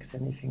it detects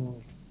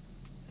anything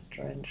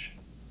strange.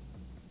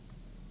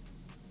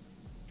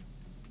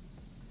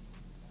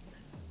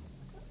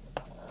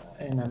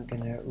 And I'm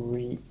gonna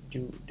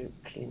redo the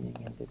cleaning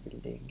in the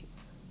building.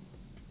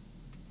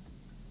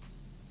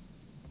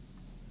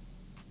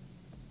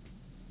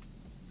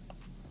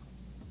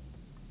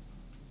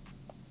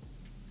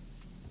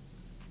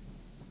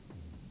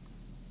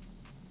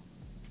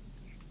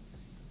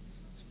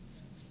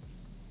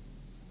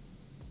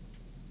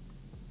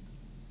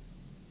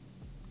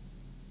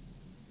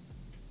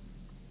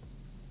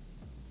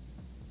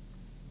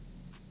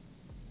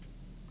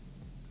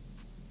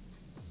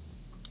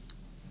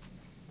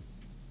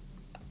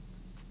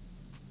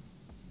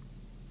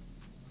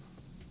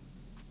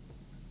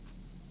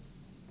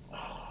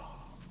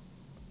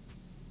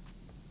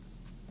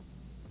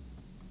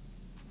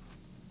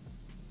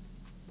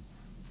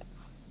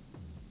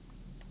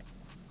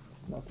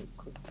 Not a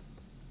good.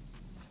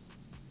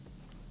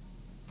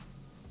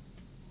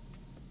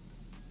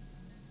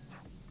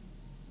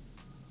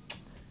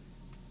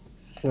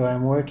 So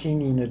I'm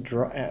working in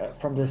a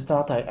from the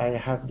start. I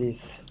have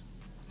this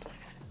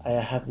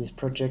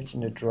project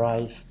in a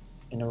drive,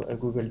 a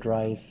Google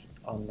Drive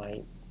on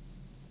my.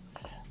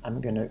 I'm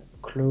gonna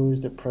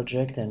close the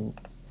project and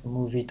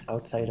move it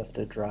outside of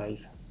the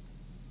drive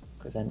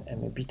because I'm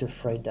a bit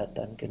afraid that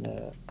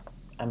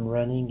I'm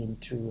running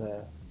into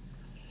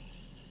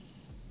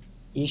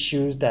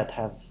issues that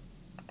have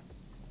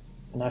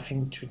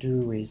nothing to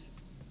do with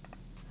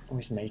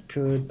my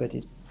code, but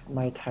it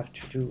might have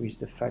to do with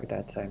the fact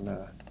that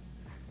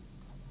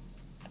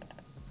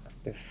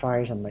the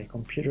files on my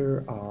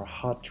computer are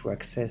hard to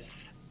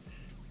access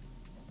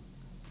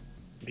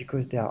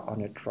because they are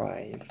on a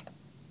drive.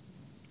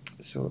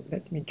 So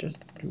let me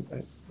just do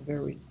a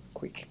very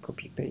quick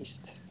copy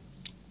paste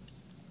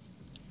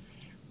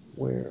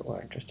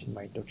or just in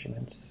my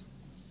documents.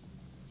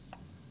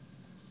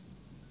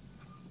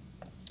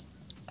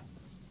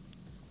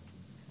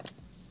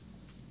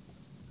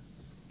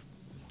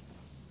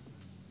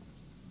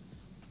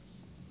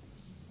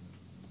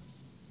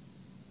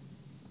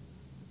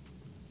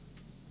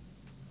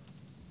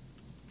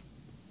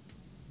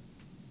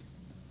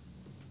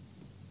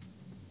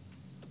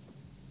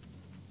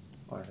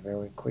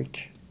 Very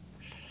quick.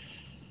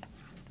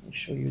 Let me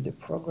show you the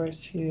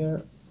progress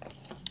here.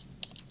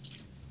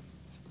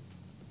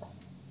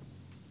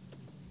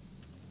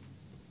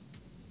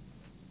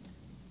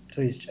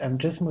 So I'm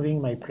just moving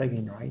my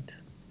plugin, right?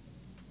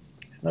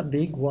 It's not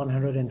big,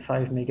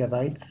 105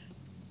 megabytes,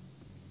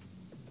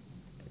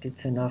 but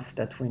it's enough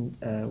that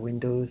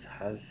Windows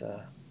has,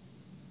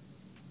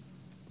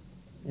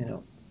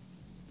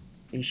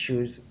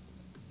 issues.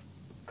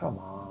 Come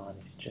on,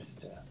 it's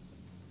just.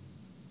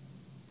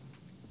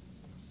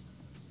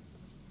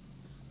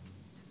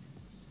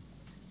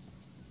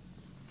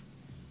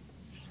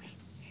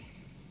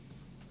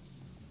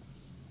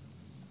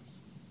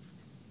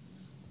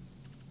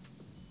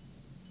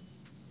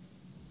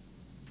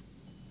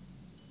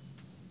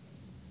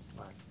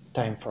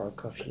 Time for a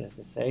coffee, as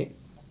they say.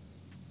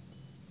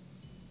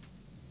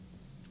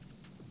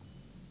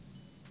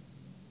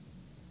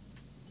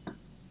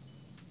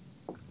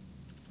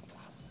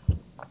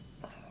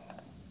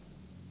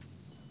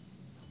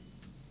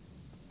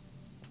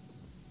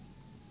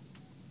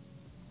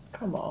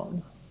 Come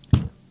on.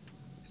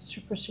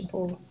 Super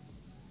simple.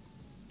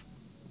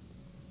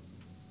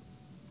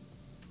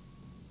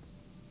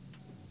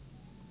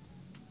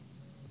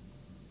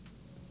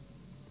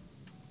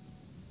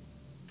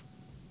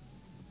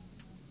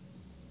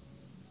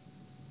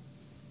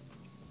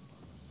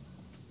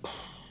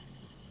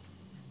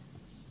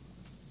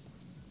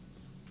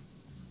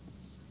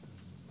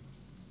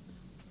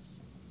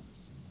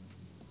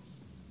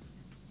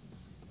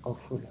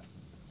 Awful.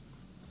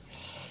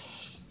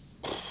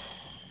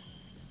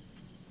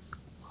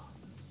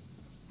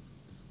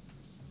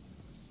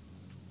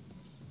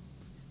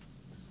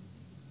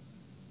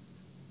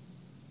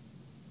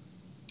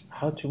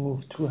 How to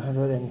move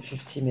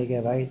 250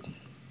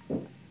 megabytes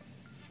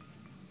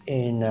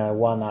in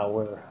 1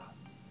 hour.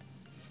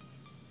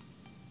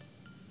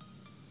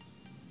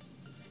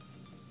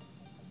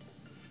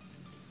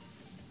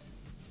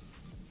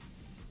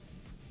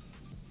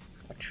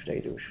 What should I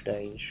do?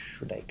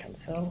 Should I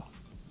cancel?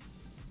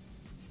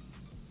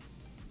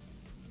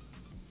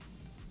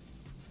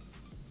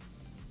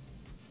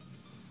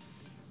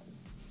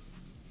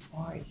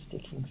 Why is it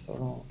taking so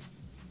long?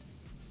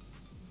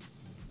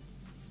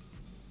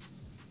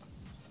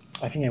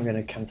 I think I'm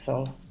gonna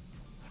cancel.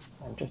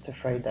 I'm just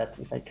afraid that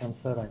if I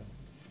cancel, I'm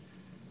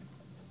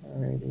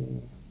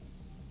already...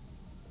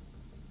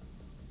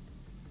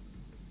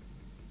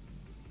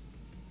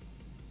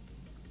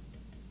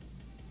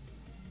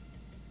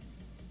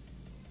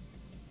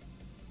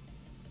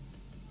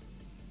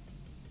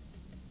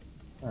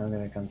 I'm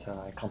gonna cancel.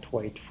 I can't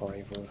wait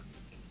forever.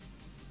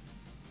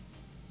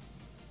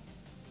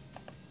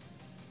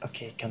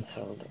 Okay,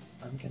 cancelled.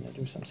 I'm gonna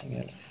do something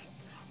else.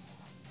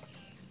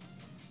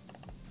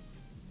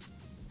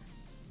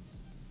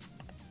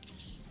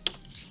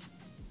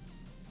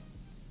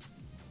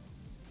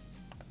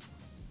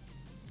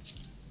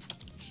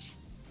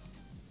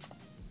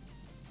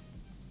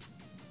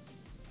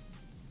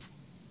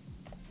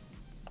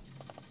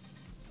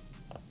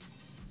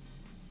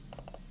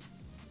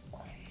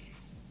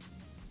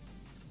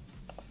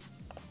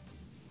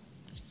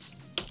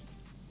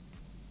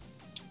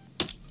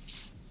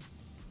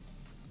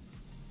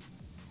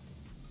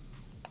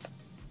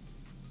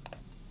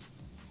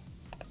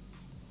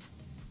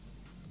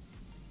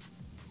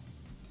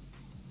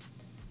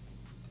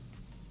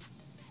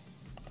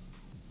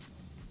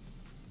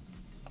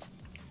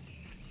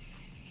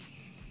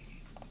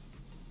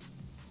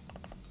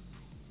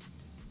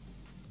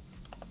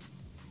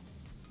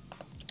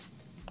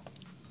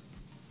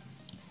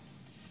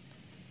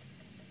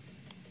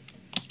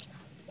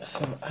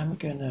 So I'm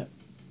gonna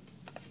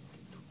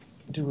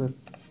do a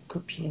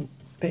copy and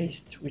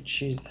paste,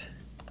 which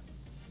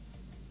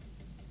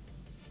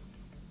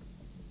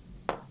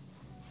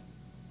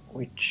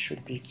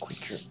should be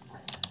quicker.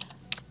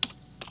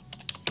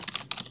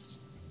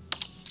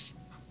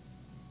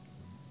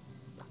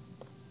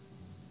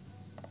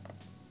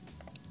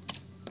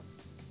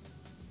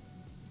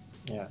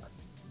 Yeah,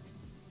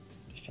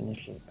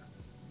 definitely.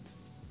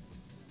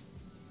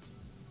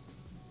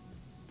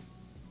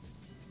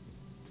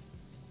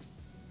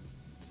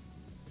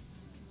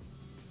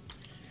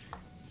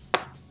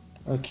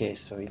 Okay,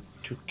 so it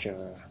took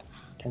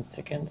 10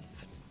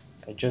 seconds.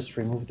 I just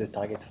removed the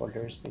target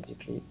folders,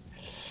 basically.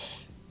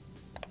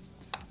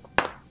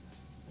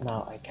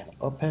 Now I can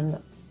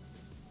open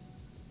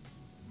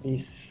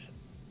these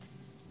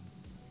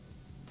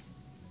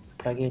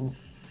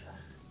plugins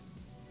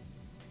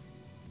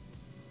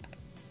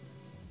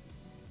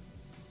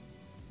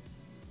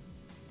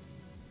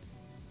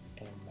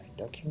in my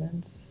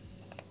documents.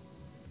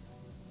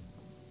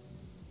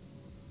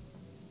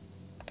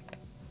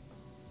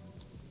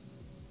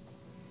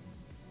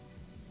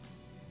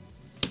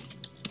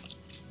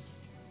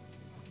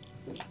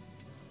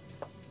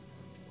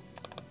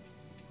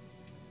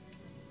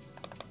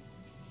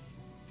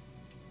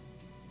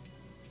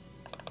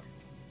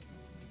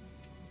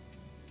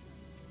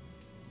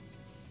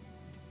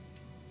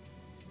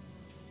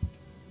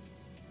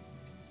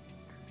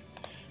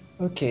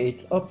 Okay,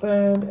 it's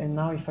open, and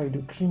now if I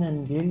do clean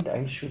and build,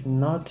 I should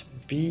not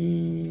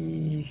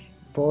be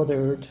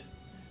bothered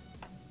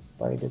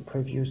by the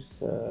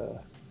previous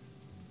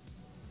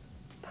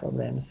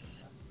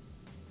problems.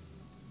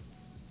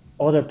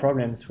 Other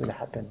problems will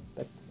happen,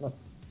 but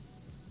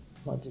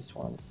not these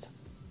ones.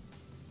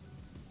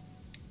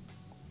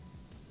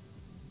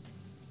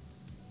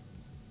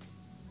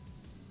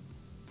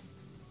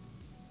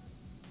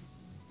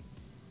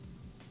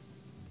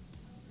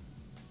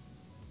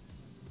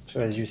 So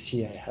as you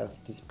see, I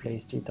have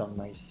displaced it on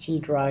my C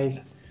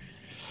drive,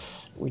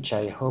 which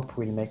I hope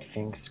will make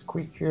things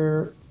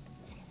quicker.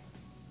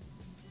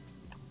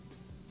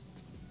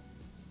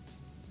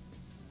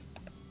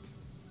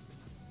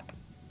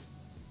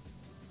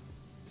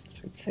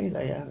 So it says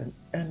I have an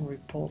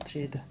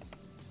unreported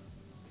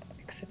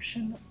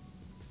exception.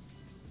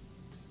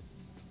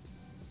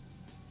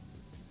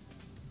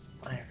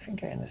 I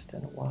think I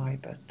understand why,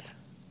 but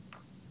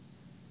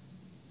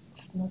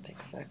it's not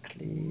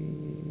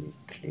exactly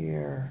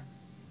clear.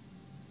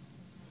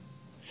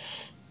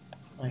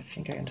 I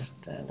think I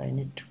understand. I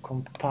need to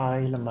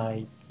compile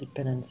my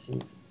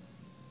dependencies.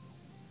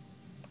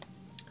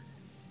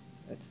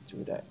 Let's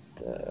do that.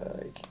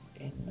 It's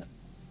in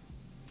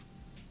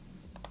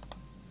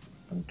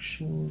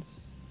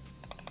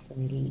functions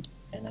family,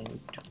 and I need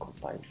to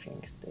compile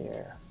things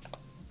there.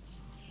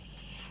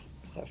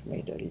 So I've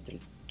made a little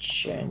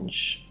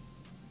change.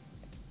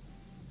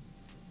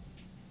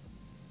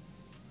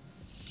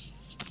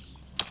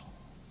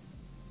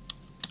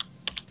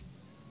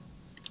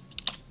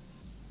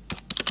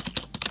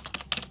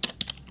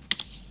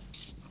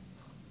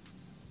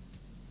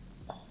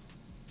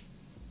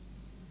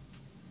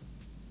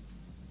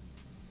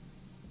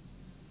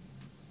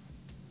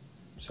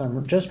 So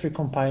I'm just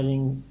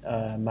recompiling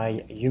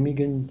my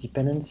Yumigun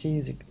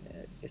dependencies,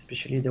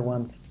 especially the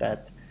ones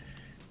that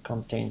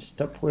contain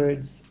stop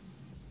words,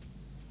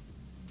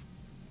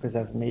 because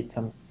I've made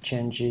some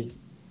changes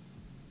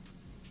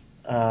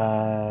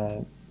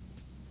well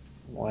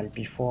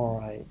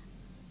before I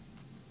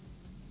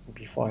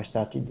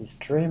started this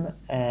stream,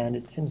 and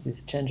it seems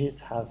these changes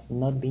have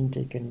not been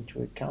taken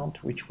into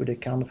account, which would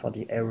account for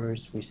the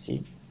errors we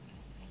see.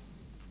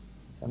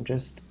 I'm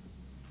just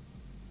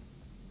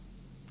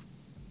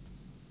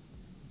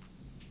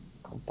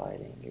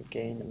compiling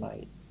again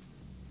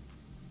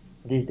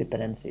these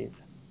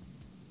dependencies,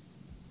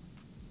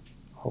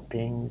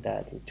 hoping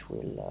that it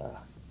will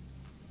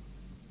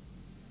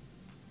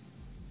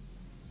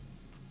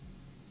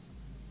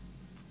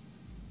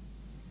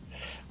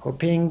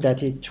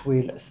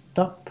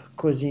stop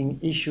causing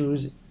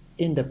issues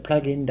in the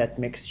plugin that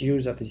makes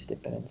use of these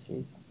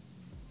dependencies.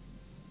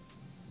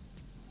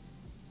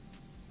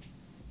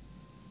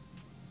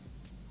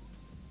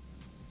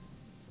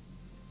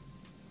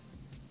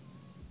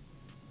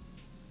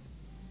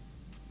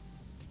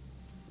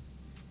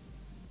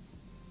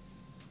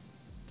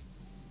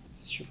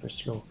 Super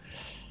slow.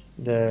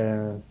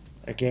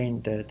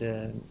 Again,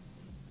 the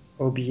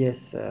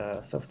OBS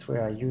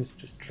software I use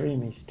to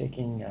stream is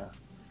taking a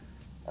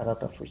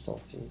lot of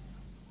resources,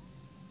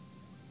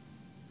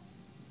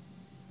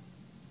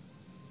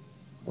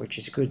 which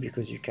is good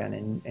because you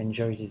can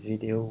enjoy this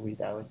video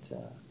without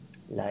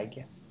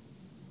lag.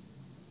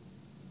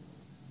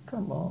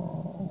 Come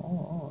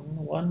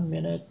on, 1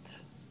 minute.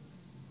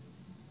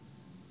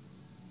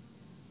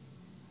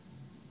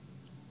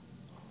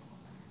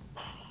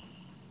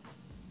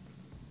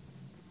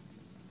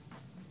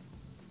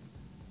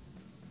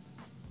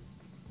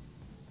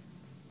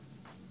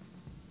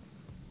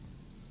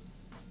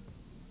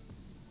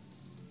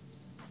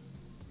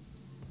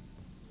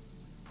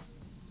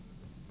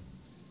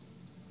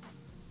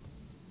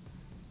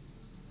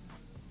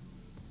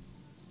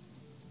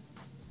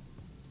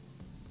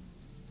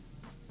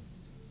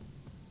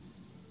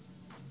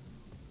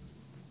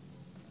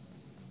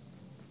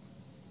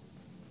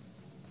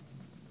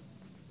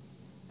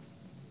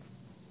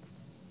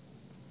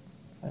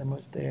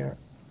 Almost there.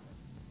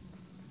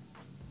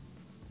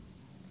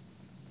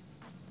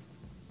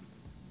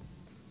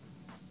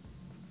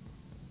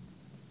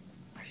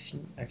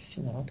 I've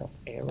seen a lot of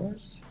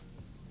errors.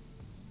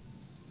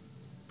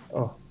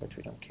 Oh, but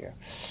we don't care.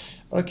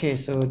 Okay,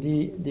 so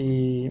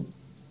these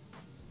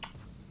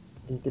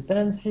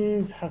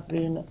dependencies have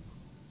been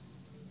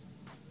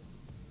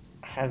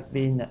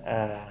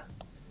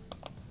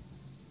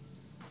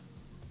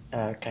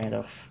kind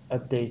of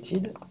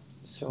updated.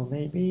 So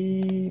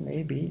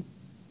maybe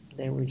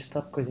they will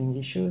stop causing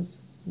issues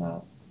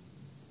now.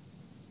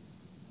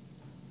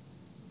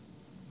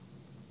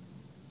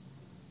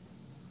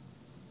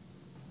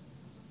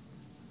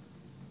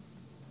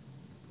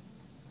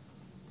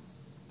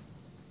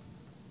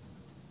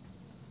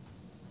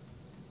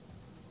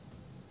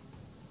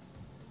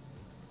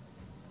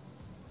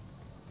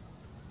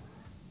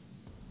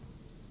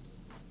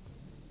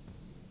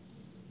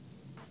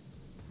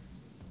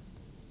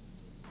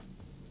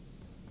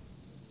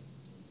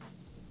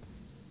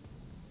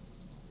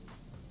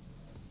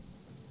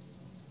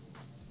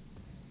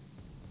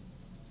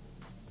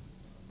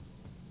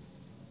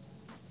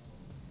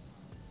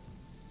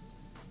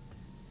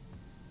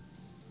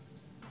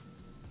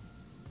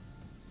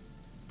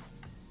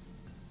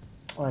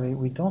 Well,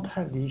 we don't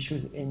have the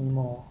issues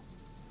anymore,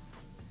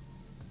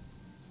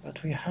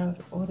 but we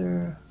have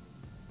other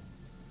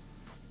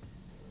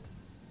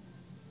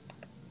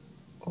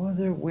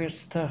weird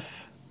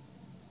stuff.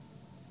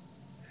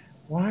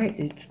 Why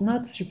it's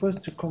not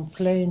supposed to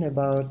complain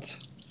about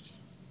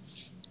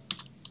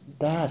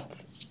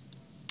that?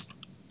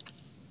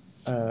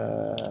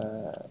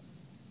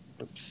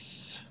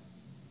 Oops.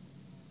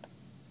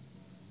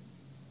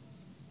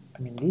 I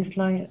mean, this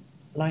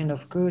line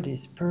of code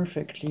is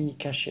perfectly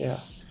cashier.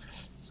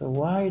 So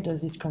why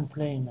does it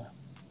complain?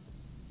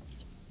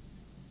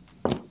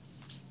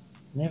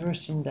 Never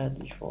seen that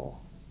before.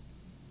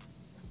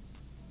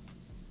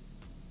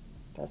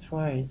 That's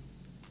why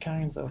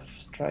kind of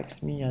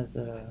strikes me as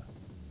a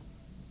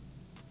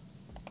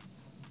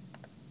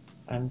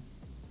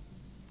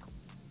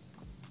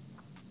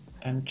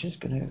I'm just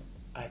gonna,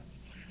 I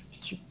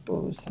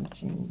suppose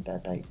something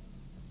that I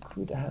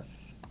could have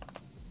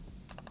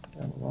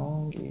done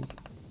wrong is,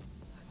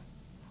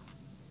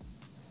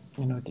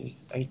 you know,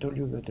 this, I told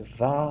you about the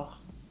var.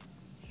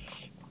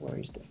 Where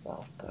is the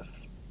var stuff?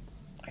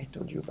 I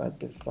told you about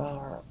the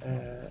var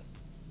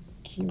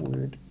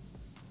keyword,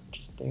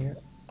 which is there.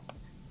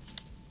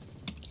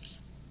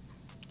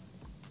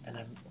 And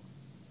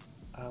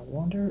I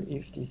wonder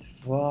if these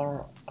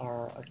var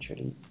are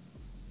actually,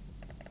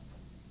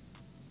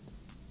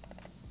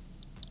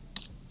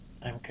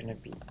 I'm gonna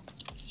be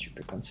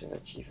super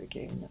conservative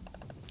again.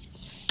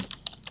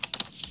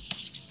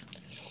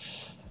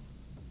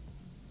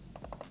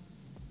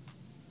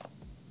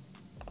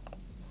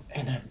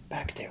 And I'm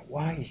back there.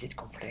 Why is it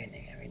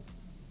complaining? I mean,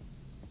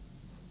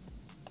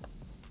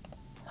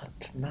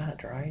 not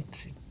mad,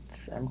 right?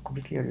 I'm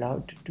completely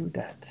allowed to do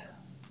that.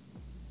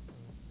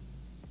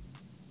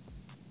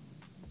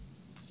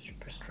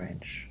 Super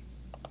strange.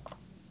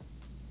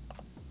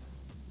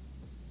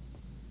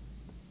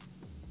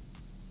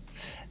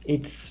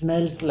 It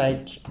smells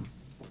like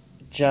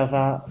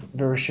Java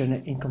version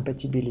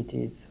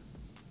incompatibilities.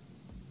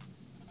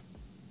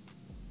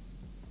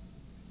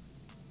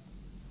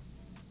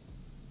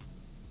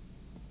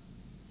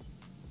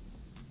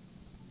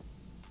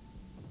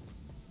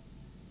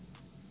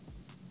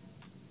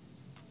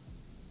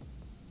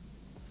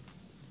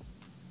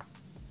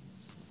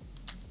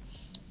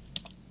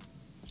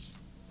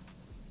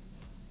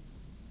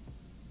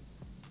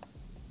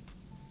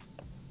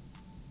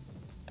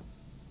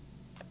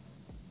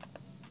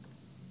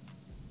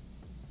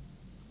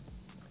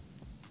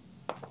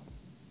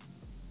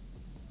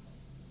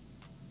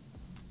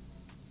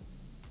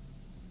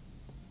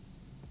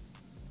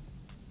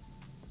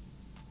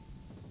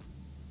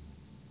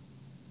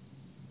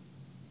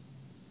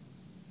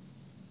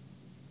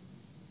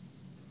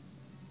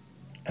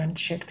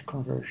 Unchecked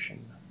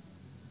conversion.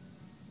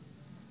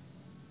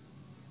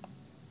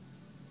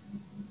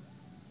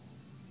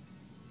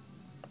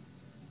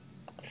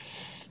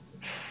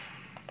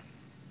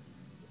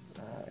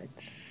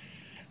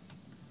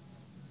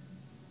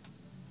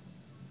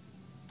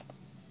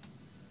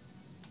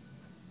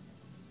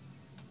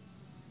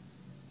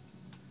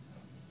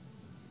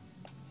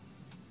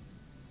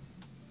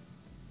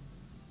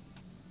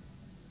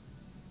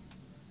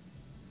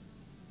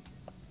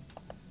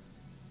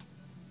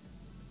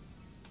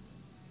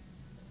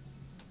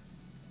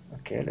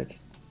 Okay,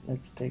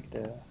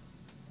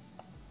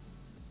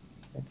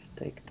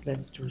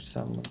 let's do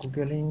some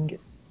Googling.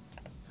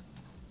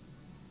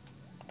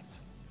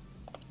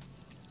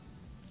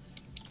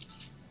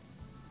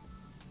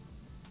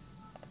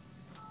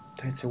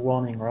 So it's a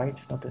warning, right?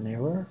 It's not an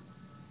error.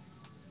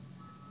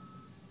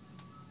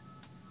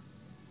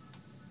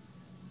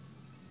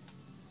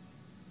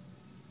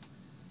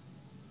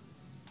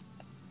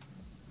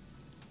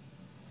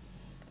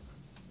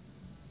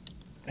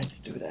 Let's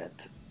do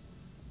that.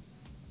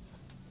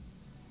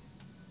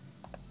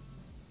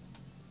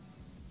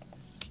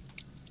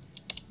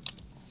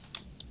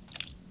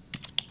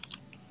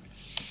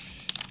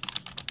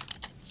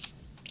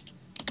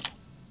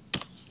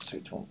 So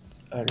it won't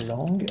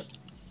long,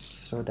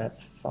 so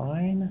that's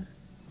fine.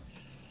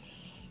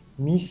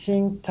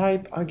 Missing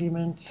type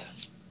argument.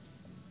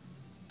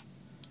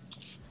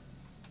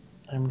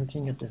 I'm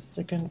looking at the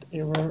second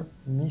error,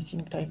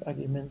 missing type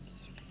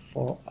arguments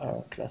for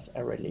our class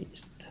array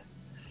list.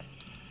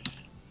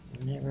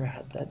 Never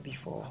had that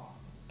before.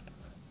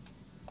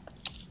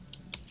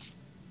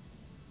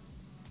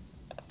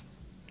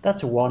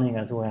 That's a warning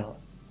as well,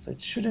 so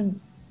it shouldn't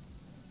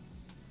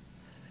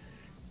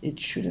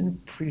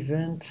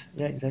prevent,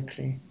 yeah,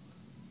 exactly.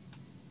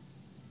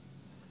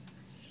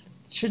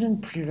 It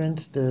shouldn't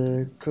prevent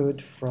the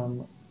code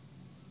from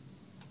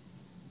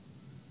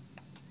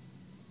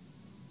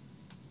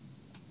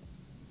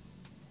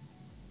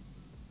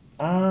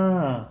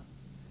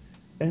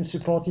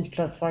unsupported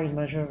class file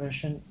measure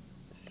version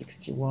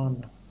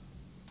 61.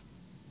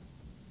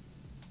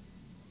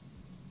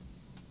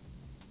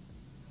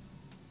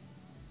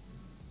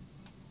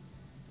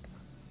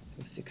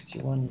 So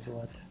 61 is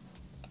what?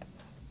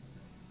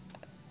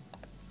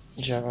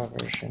 Java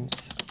versions.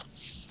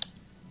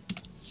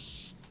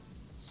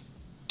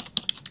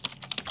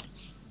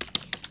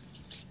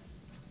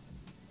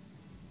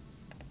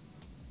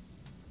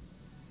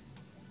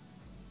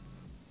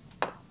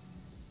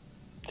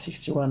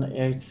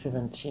 Yeah, it's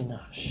 17.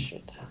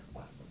 Shit.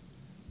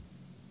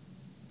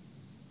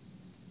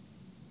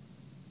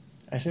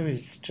 I thought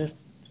it's just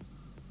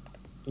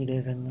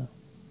 11.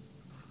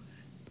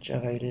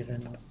 Java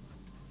 11.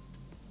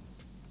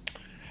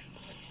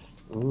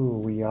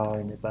 Ooh, we are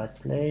in a bad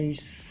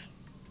place.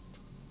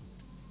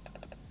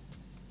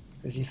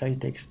 Because if I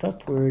take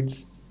stop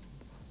words,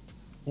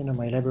 you know,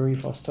 my library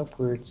for stop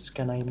words,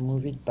 can I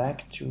move it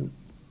back to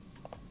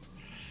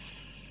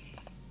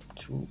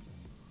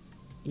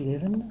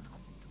 11?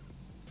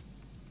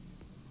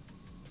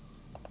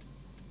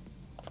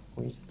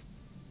 with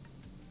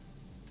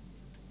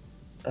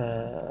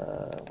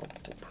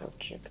what's the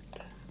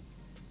project?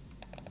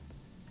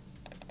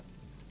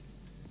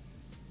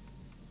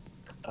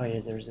 Oh yeah,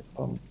 there's a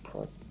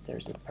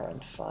there's a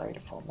parent file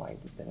for my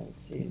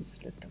dependencies.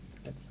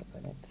 Let's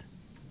open it.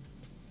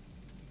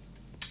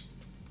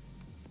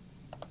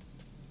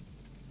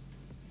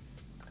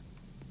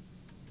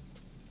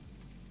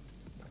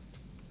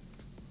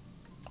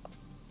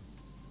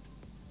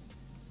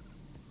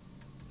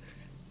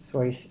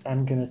 So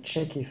I'm gonna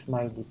check if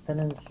my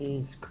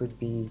dependencies could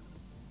be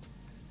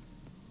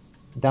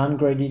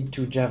downgraded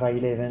to Java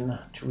 11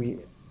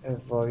 to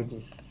avoid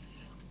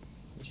these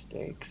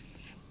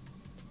mistakes.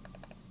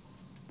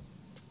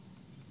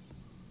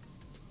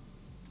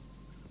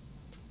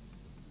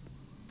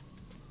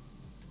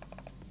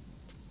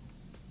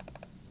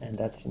 And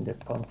that's in the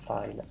POM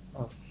file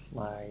of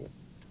my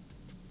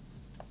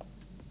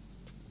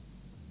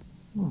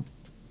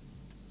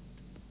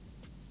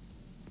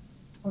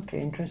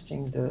Okay,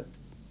 interesting. The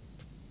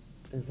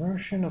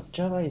version of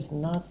Java is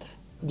not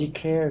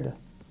declared.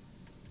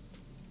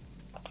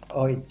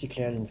 Oh, it's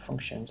declared in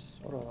functions.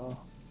 Oh.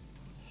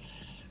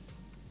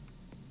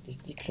 It's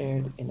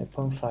declared in a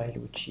POM file,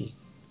 which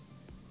is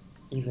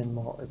even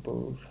more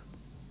above.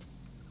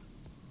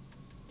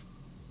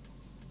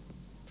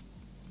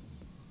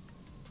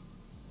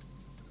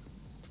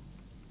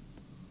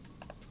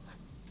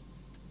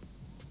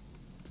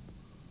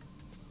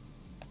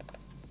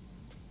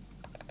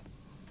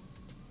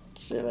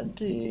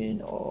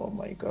 Oh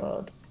my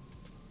god.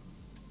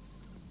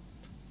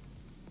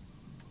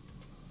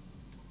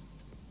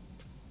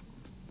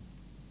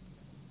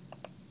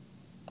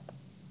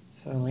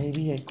 So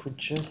maybe I could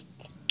just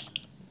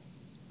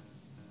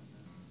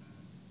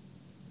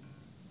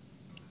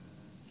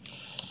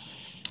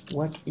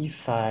what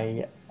if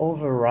I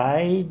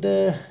override,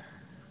 never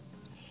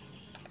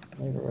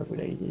a good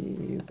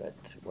idea, but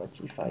what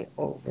if I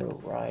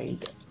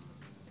override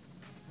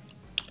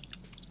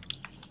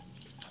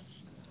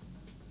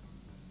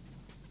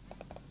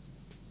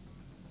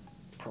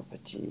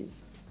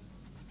properties?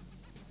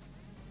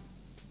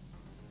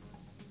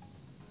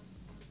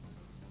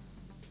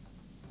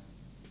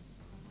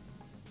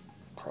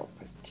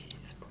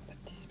 Properties.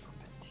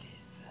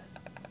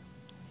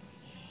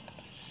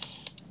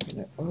 I'm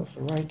going to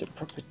override the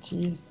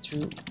properties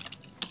to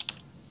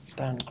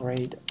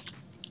downgrade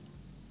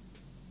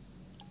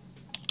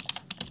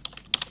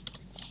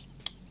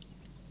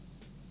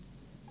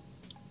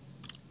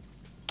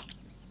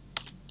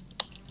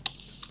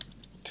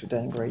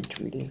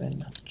to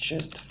 11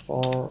 just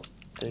for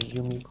the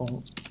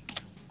Yumikon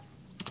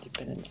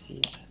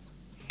dependencies.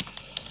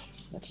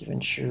 Not even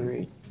sure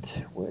it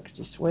works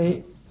this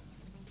way,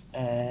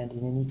 and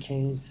in any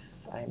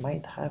case I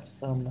might have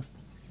some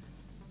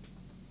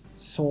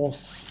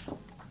source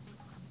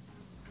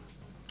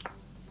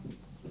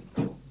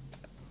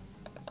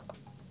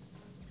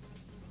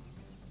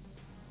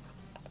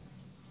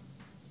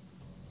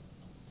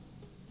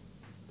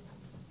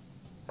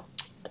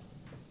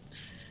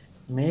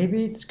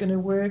maybe it's gonna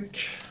work,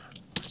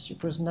 I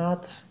suppose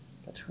not,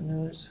 but who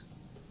knows.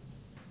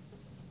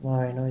 No,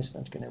 I know it's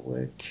not gonna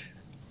work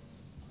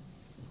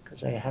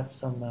because I have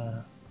some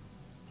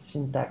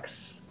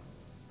syntax.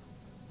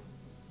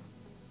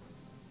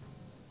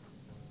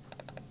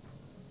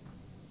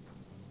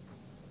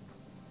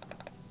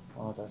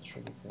 Oh, that's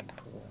really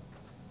painful.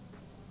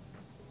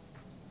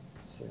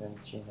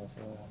 17 as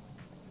well.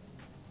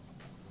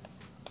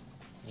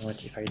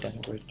 What if I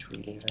downgrade to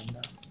 11?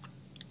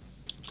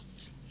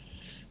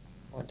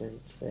 What does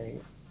it say?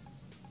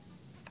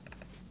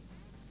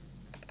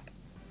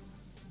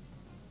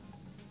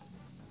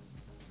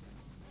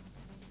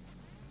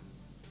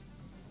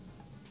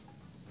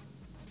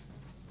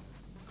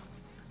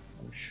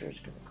 I'm sure it's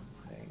going to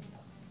complain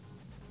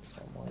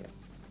somewhere.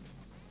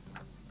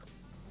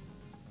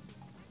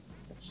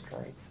 Let's try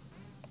it.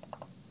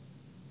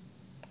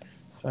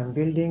 So I'm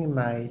building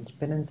my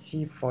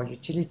dependency for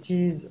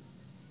utilities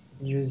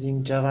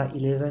using Java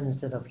 11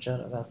 instead of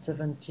Java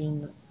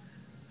 17.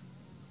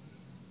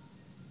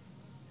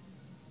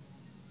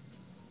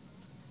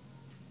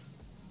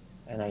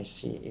 And I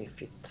see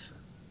if it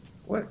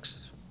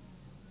works.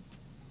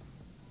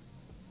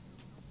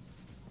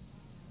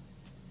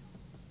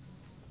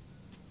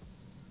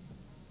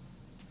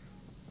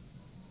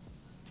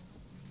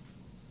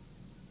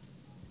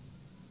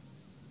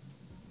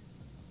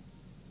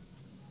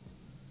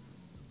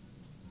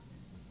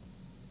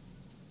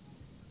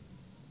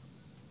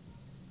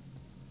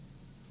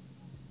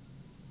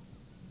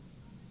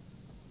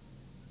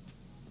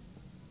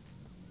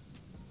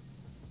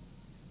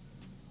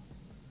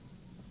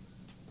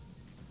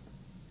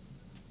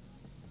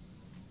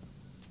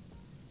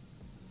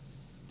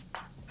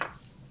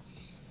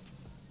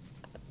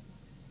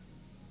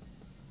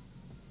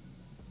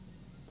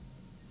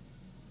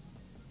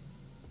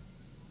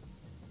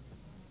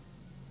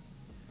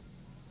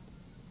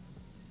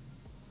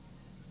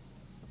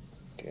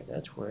 Okay,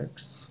 that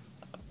works.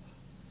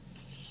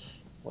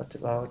 What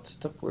about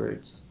stop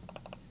words?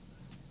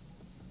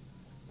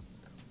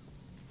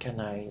 Can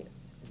I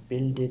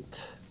build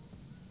it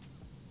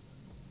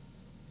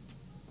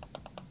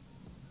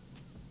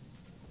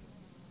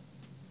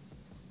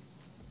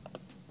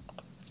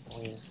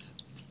with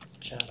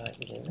Java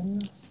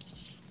 11.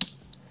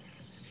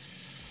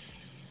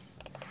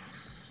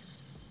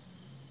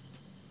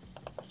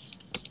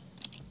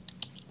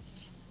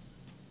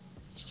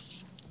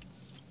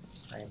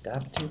 I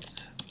adapt it.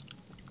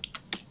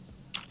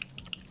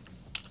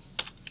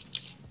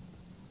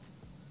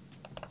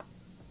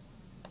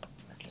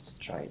 Let's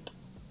try it.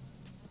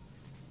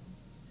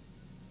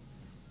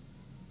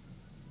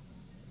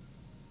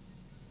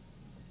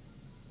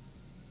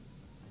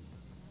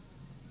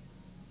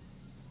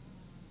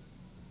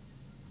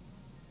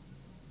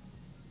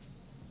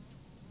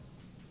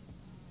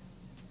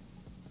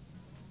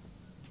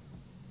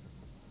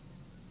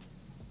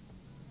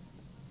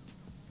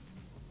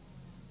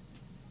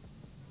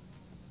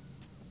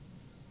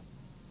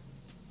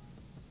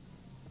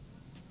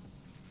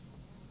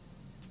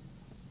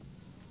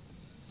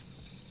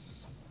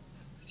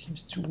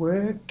 Seems to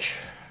work.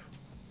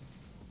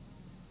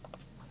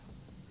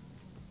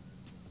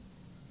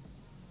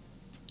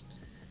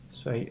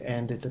 So I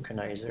end the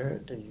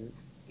tokenizer, the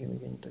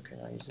Union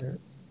tokenizer.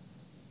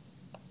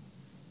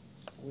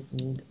 Would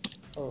need.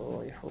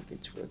 Oh, I hope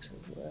it works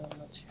as well.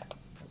 Not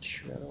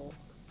sure at all.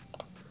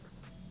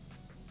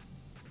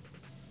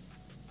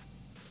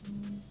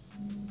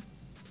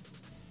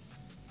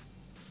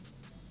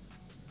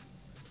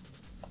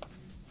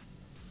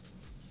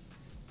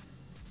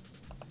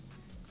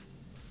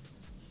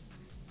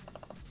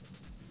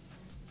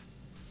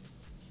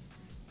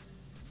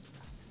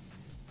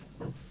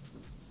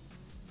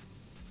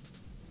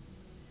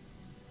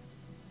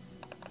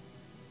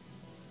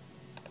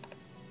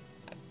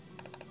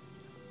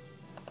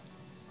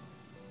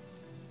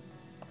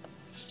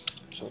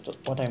 So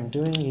what I'm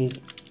doing is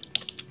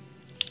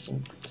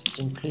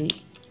simply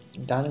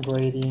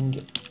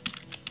downgrading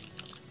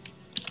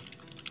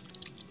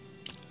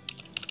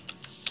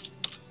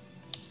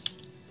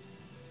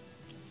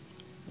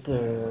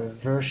the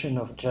version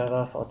of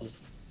Java for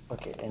this.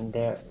 Okay, and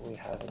there we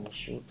have an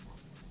issue.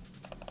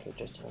 Okay,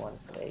 just in one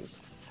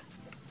place.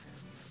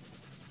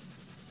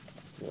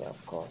 Yeah,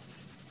 of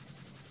course.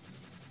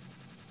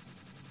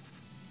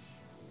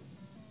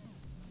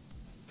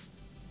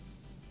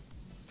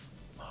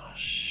 Oh,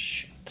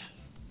 shit.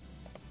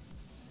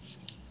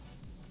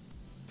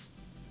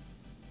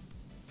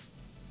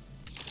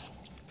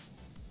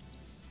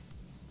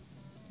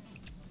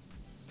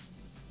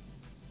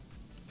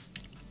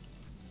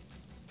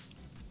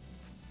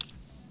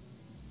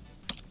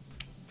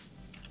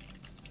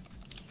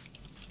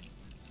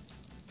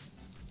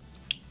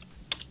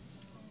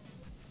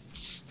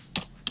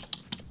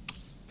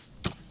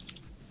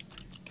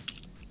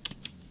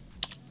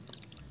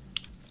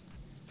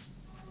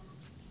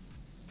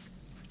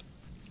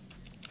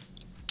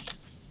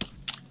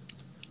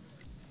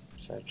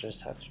 So I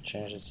just have to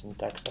change the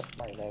syntax of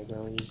my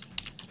libraries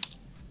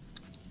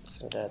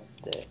so that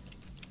they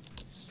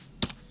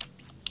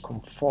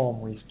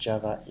conform with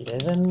Java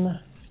 11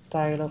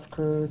 style of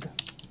code.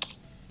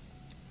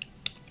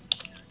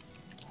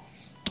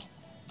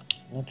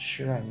 Not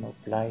sure I'm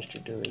obliged to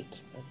do it,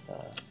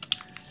 but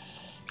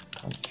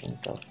can't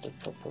think of the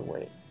proper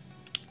way.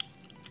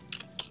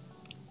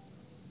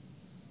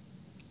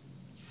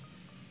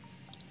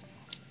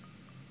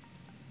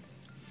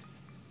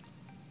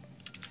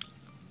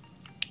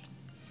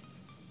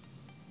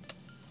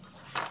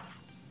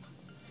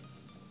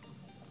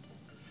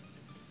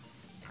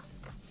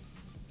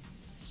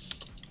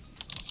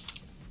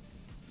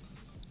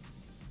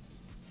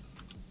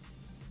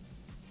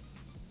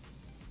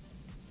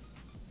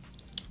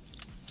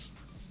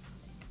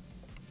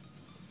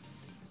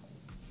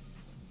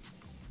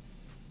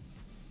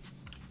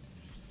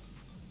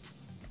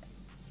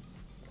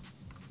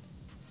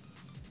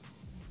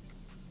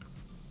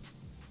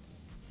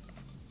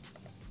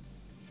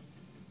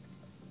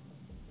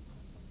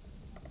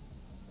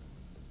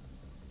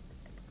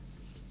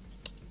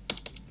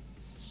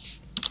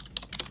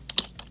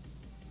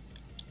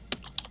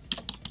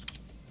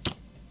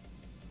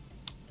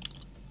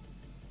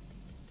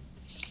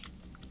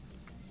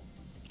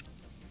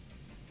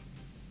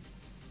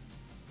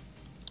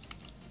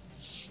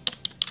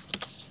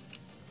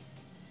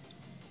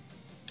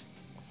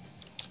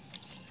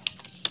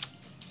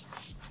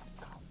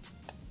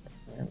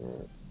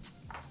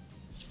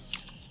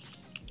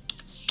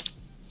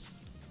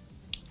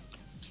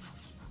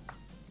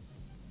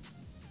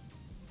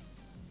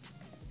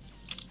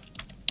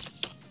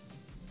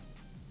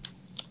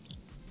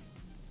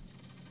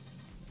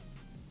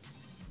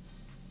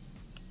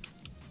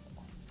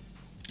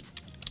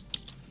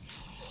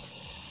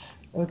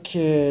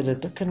 Okay, the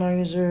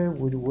tokenizer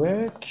would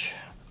work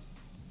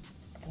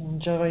in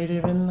Java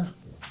 11.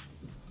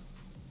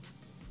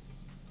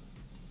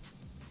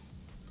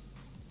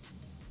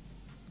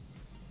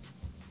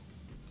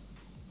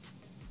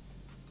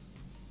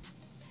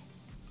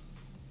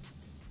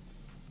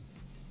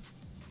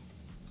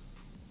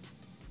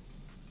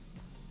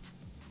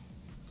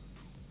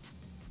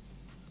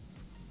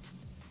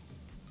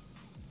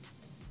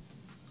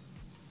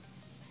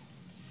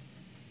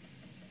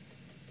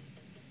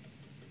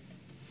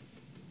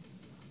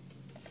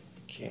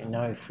 Okay,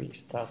 now if we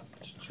start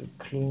to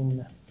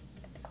clean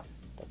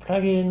the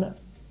plugin,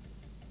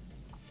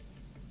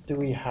 do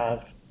we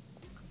have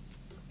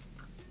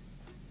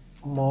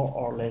more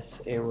or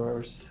less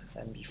errors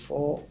than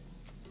before?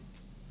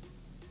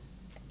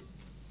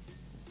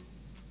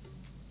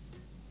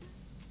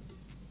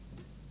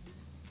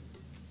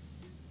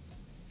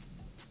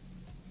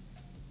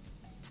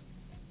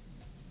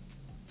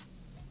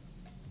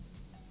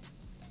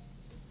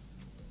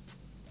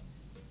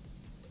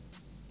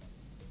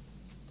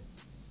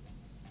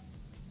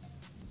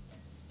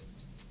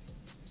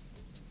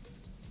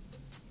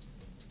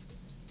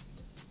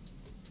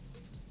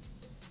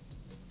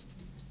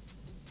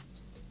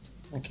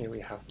 Okay, we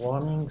have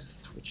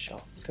warnings which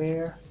are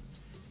fair.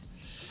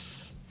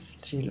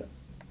 Still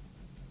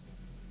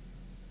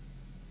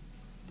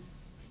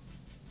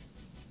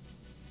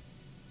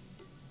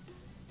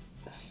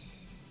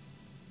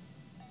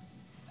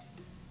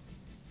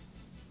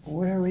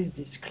where is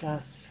this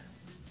class?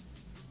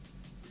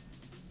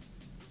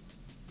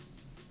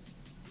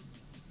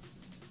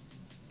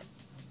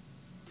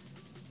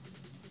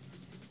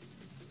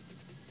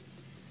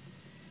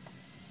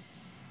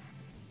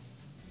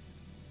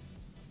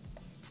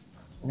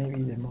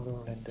 Maybe the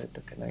model and the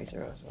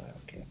tokenizer as well.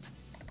 Okay.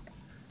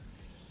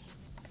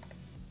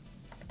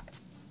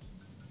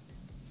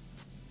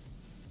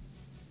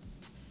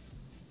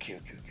 Okay.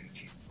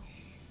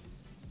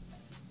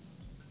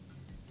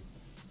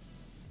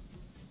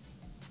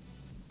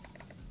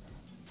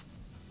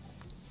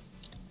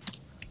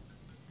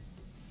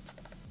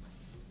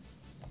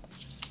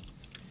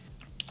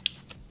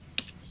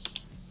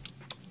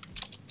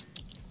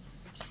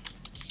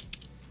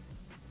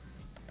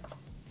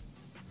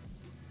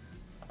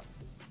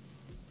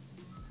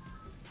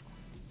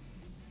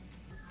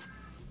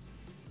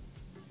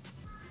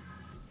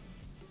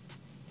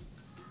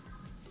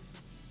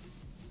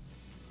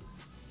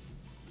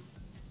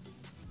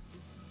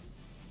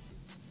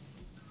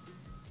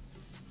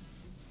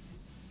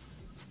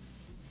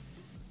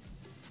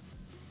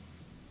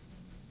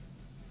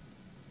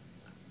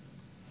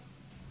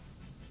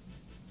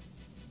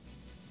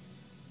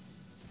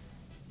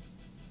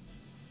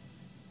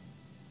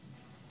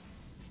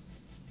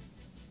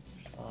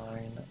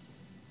 Fine.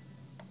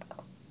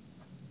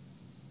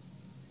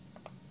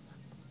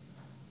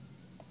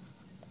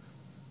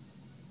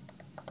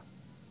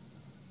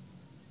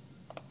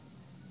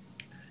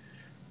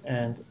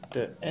 And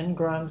the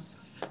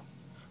n-grams,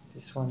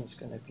 this one is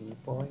going to be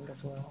boring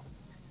as well.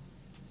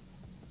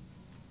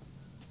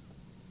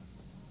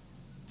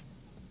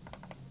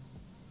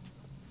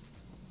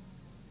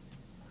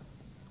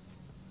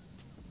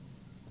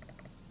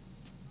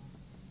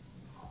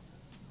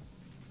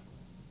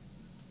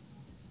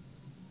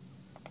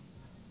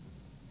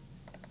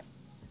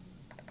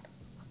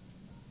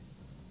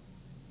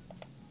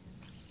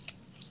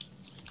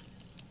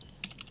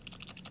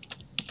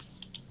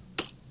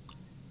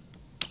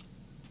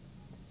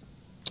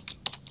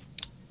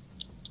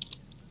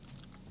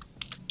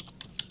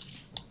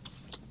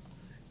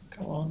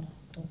 Come on,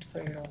 don't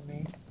fail on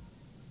me.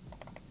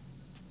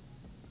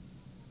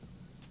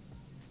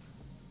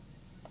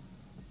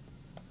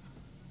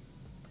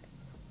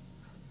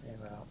 Et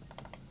voilà.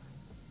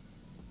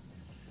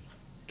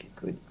 Ok,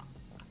 good.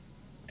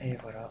 Et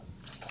voilà,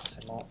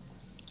 forcément.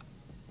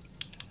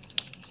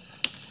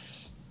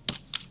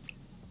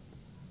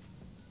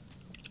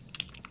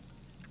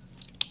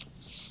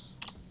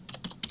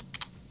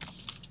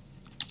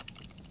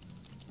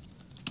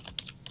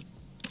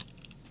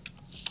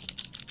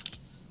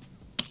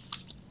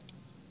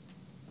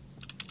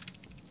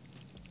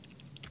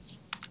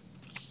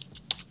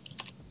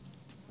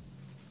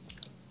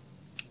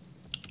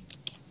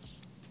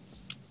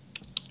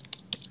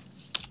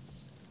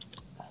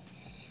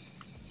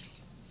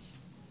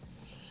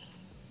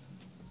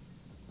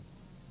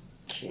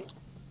 Okay,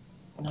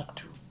 not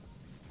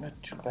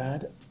too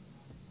bad,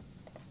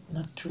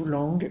 not too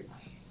long.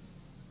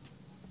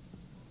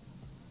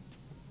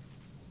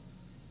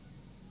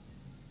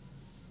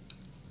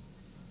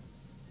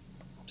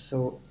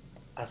 So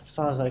as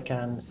far as I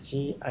can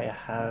see, I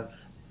have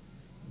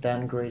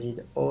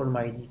downgraded all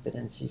my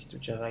dependencies to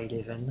Java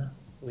 11,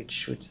 which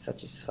should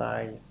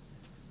satisfy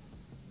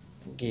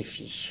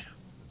Gephi.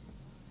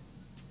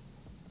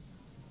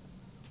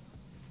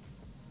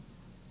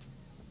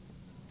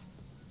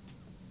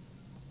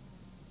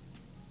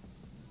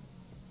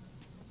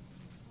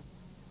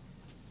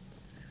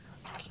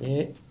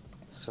 Okay,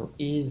 so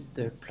is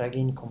the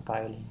plugin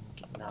compiling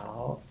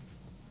now?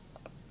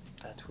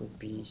 That would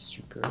be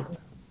superb,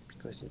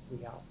 because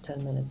we are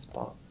 10 minutes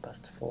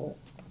past 4.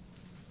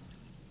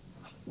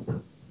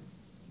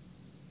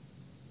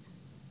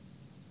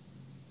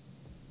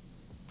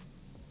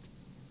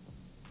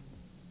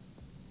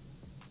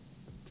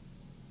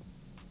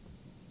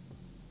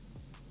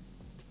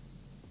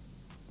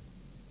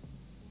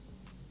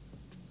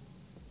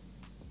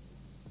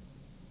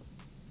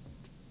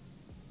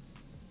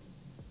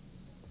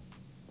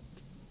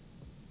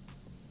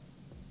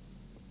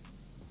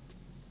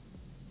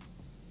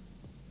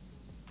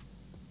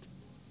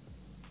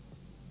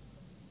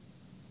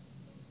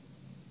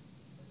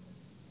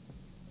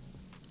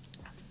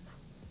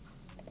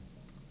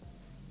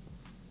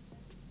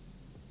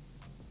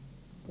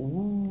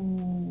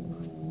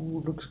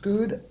 looks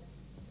good.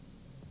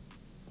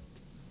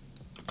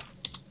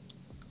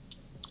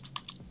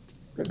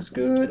 Looks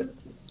good.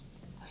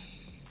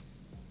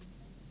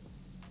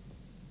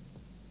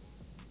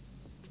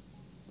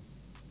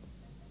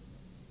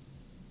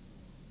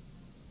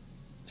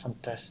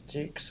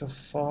 Fantastic so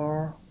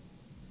far.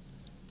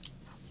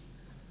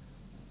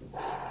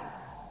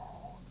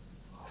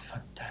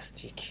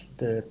 Fantastic.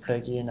 The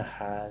plugin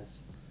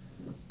has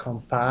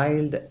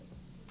compiled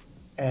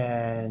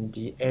and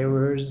the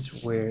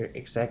errors were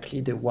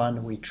exactly the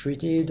one we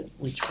treated,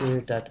 which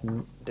were that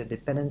the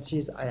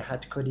dependencies I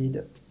had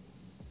coded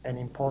and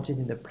imported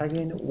in the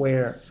plugin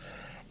were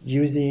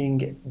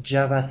using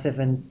Java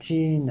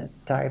 17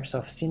 types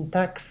of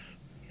syntax,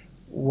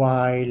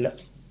 while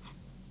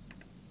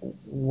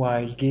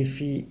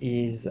Gephi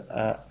is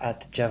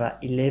at Java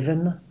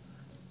 11,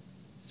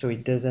 so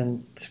it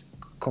doesn't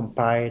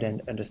compile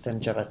and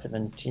understand Java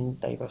 17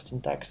 type of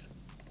syntax.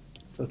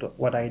 So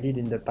what I did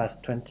in the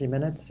past 20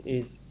 minutes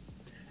is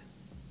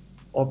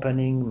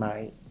opening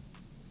my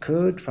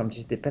code from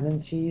these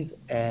dependencies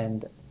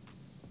and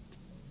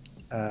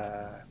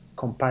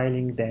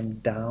compiling them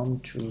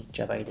down to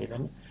Java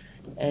 11.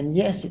 And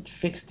yes, it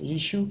fixed the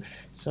issue.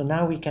 So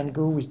now we can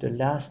go with the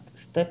last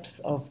steps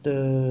of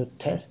the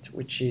test,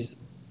 which is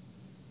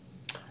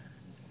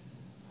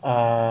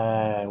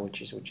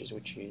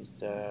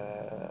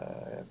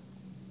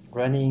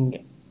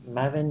running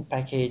Maven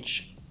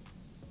package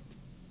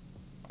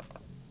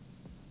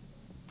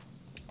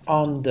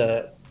on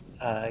the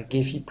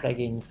Gephi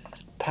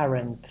plugins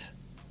parent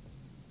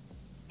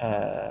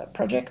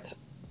project.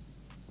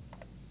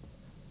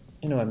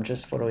 I'm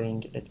just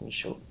following, let me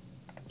show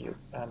you.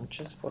 I'm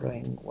just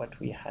following what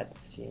we had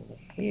seen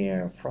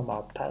here from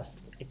our past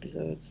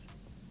episodes.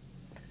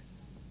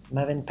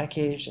 Maven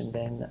package and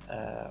then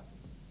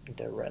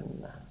the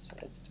run. So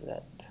let's do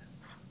that.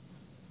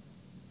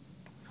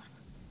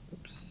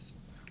 Oops.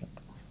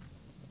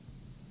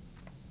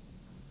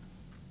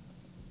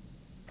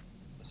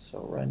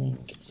 So running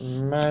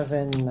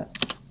Maven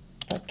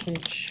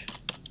package.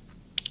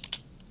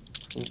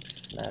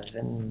 Oops,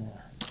 Maven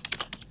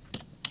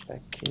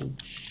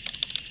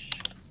package.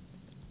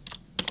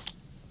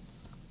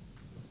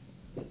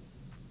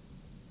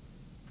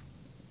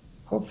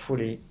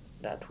 Hopefully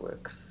that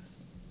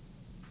works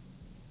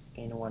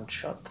in one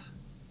shot.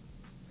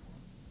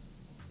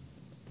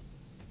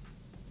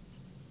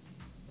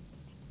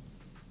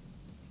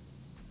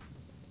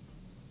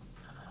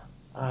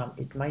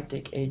 It might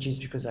take ages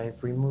because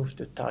I've removed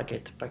the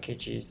target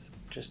packages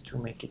just to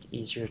make it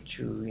easier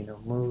to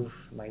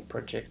move my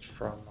project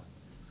from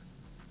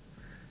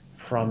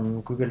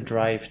Google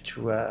Drive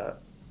to a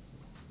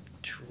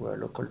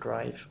local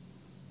drive.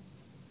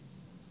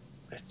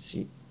 Let's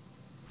see.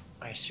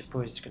 I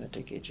suppose it's going to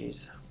take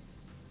ages.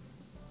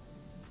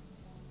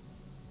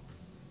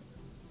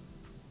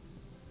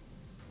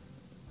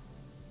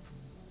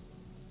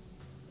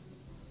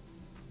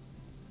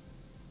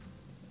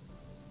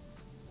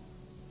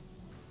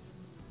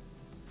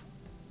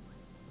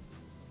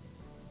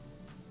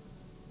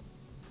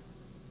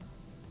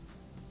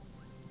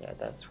 Yeah,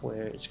 that's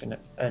where it's going to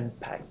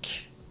unpack.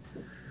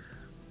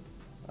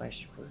 I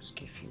suppose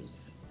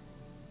Gephi's.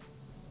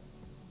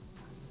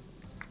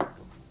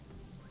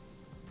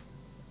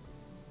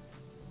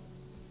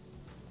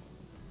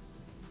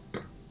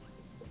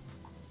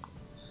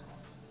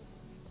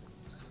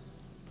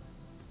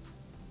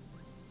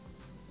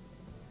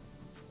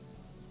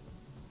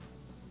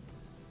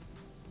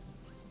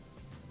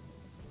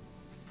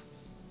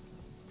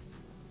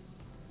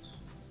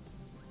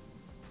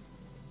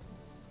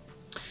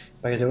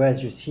 By the way,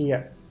 as you see,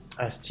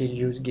 I still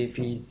use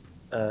Gephi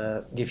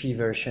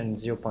version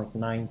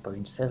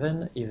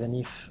 0.9.7, even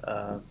if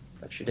a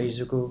few days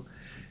ago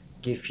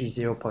Gephi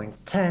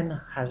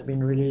 0.10 has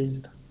been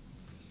released.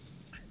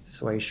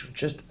 So I should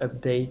just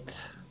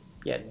update.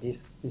 Yeah,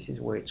 this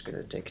is where it's going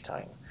to take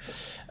time.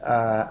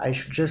 I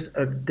should just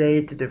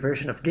update the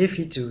version of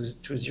Gephi to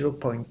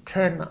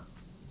 0.10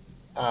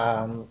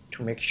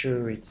 to make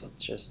sure it's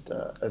just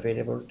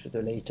available to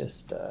the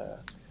latest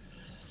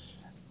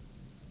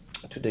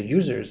to the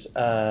users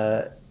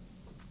of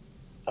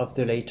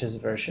the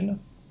latest version.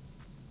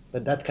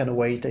 But that can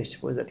wait. I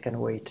suppose that can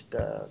wait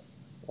the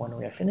when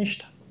we are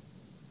finished.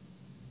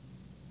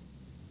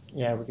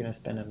 Yeah, we're gonna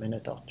spend a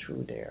minute or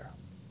two there.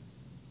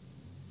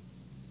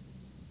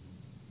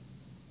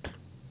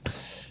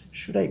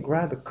 Should I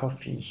grab a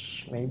coffee?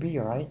 Maybe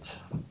you're right,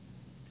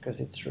 because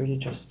it's really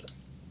just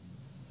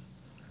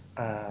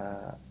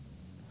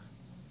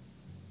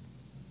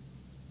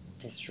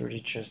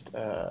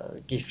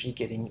Gephi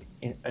getting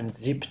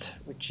unzipped,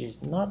 which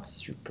is not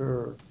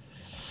super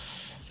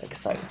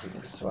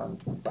exciting. So I'm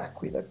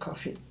back with a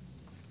coffee.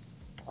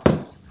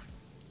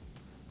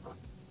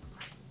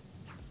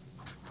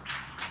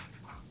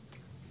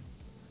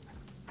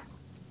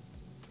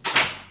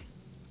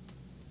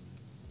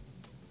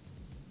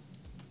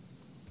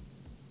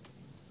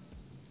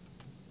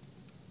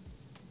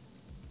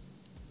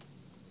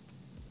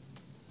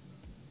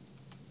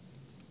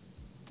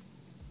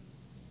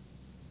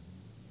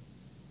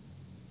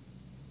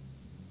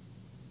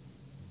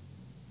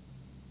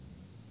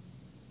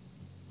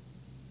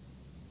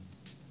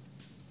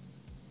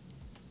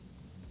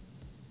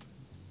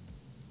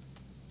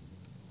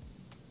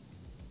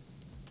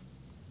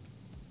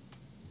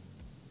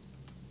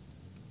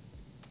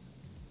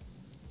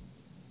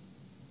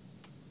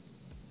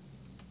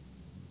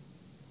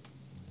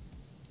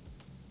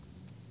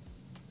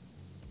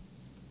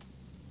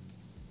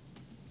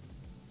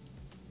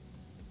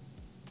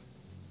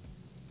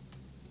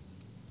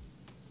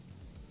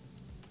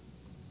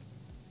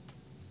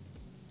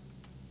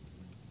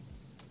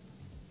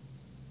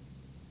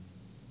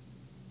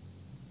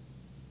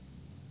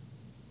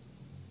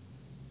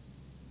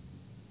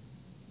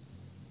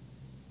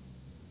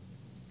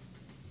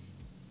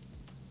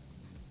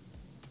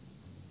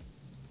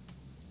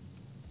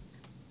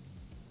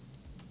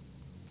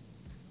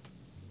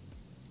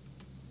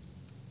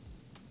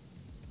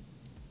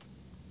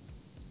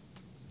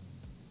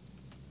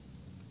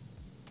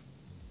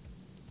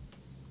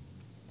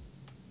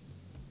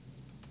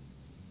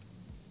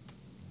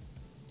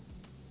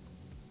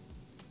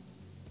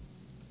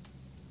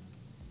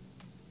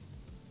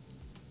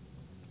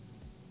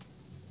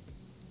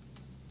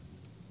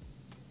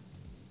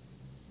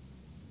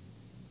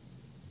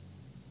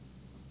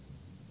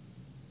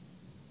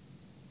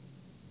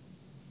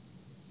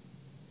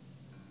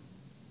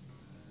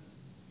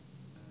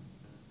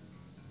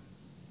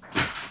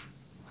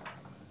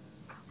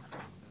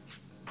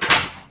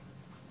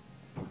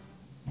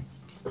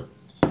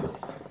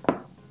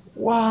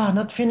 Wow,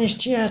 not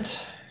finished yet.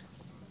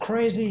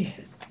 Crazy.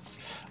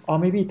 Or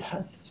maybe it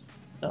has.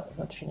 No,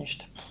 not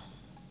finished.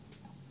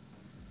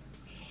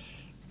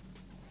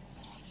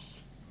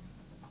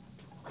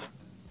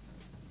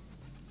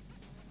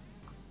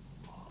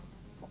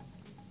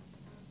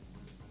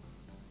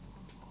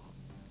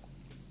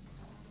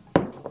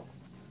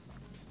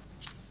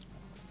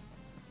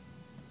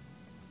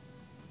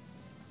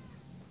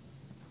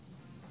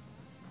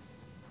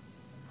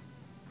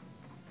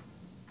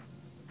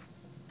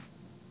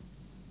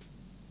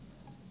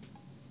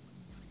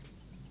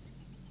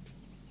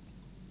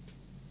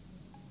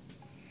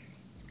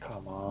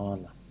 Come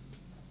on.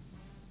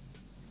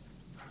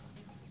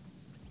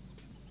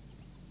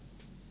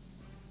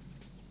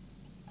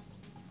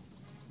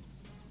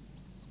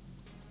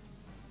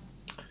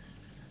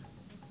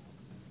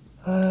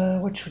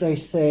 What should I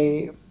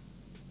say?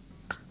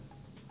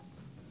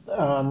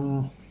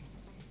 Well,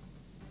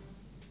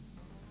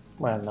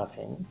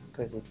 nothing,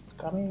 because it's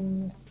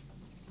coming.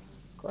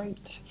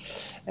 Great.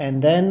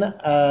 And then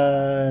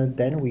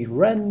we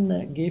run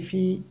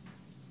Gephi.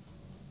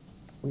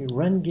 We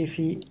run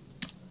Gephi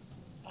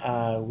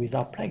with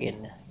our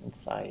plugin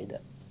inside.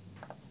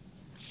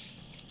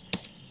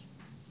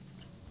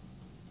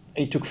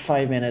 It took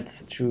 5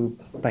 minutes to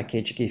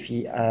package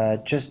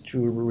Gephi. Just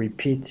to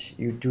repeat,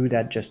 you do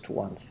that just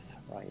once,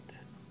 right?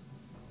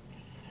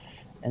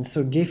 And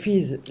so Gephi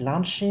is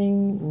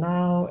launching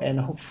now, and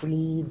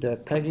hopefully the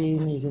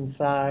plugin is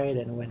inside.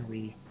 And when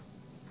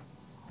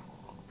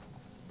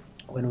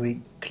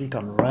we click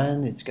on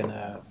run, it's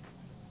gonna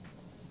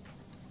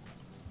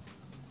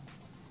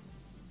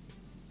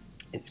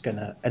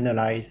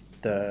analyze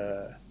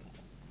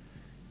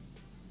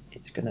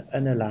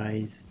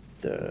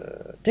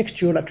the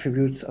textual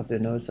attributes of the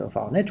nodes of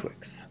our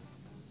networks.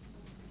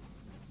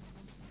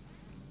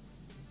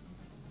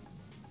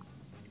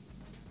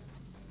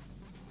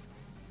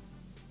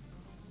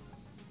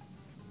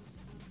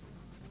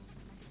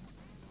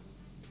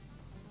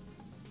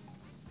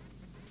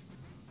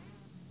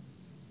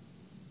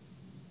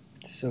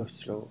 So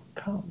slow.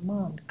 Come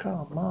on,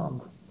 come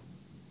on.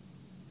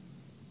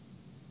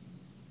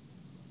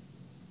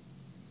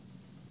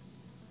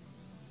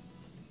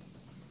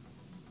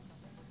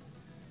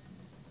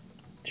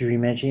 Do you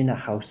imagine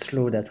how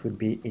slow that would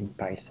be in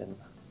Python?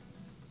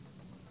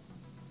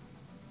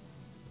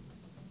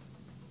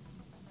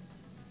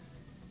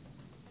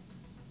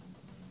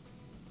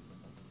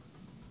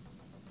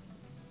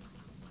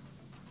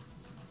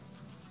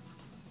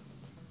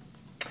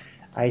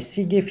 I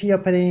see Gephi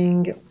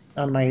opening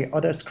on my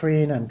other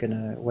screen. I'm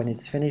gonna, when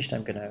it's finished,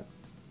 I'm gonna,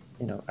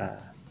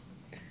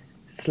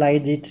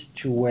 slide it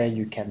to where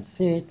you can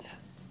see it.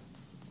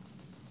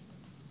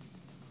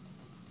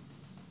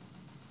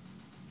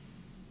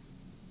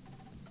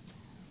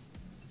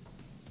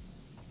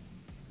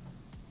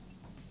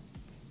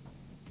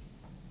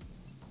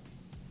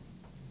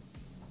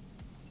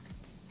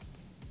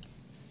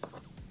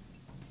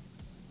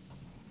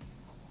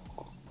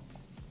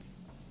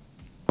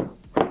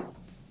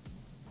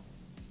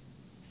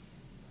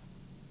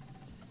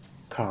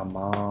 Come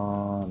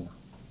on.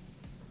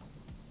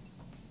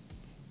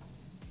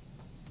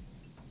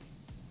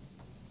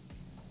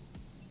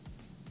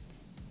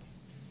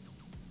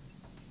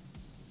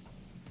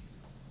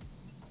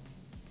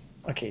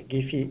 Okay,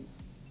 Gephi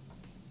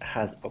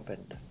has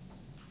opened.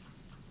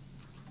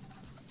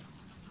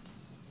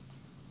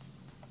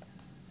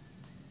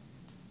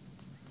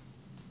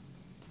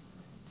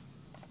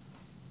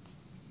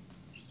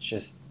 It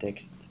just take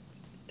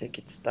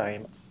its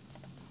time.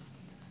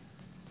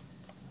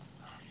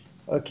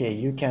 Okay,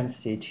 you can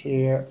see it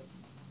here.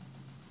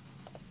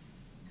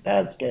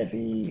 That's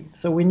Gephi.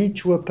 So we need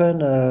to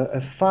open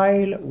a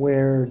file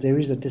where there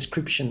is a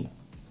description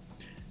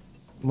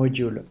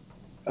module,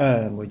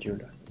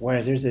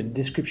 where there's a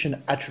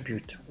description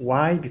attribute.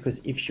 Why? Because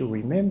if you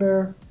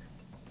remember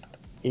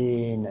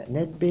in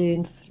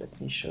NetBeans, let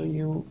me show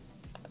you.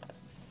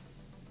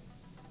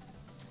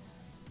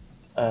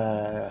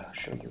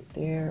 Show you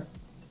there.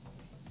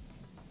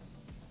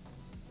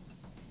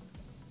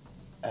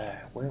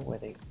 Where were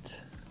they?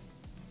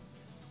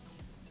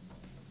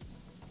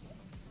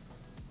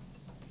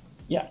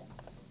 Yeah.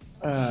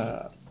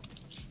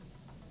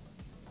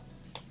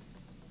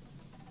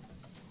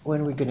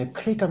 When we're gonna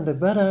click on the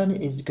button,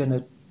 it's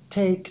gonna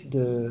take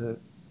the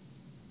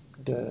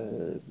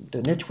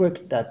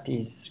network that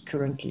is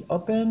currently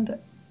opened,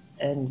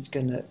 and it's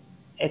gonna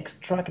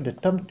extract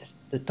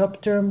the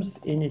top terms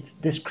in its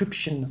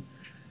description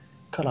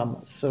column.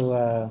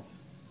 So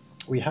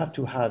we have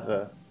to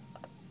have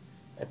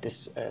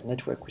this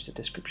network with a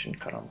description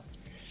column.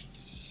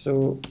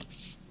 So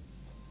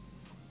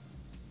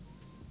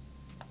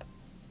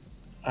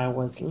I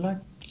was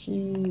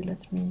lucky.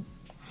 Let me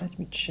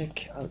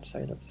check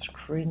outside of the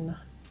screen.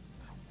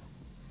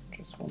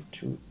 Just want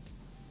to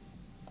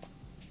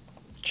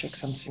check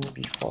something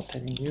before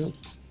telling you.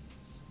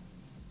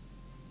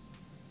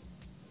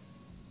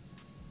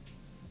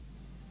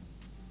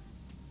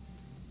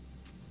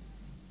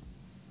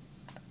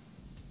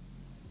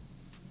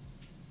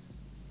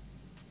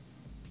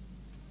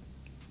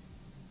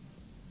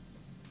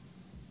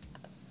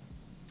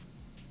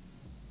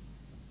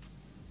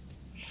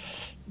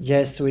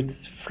 Yes, so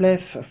it's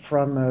Flef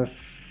from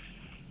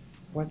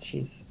what's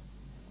his?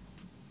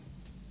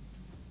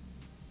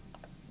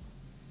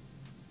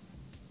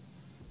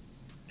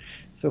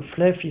 So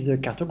Flef is a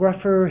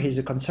cartographer, he's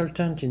a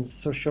consultant in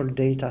social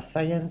data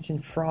science in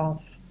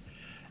France,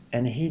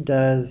 and he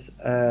does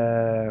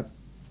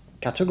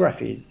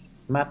cartographies,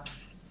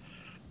 maps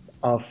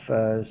of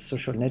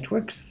social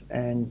networks,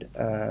 and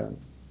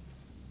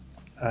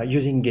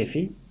using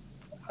Gephi.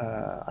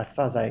 As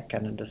far as I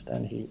can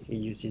understand, he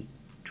uses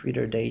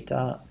Twitter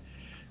data,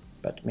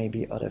 but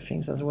maybe other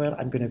things as well.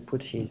 I'm going to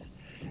put his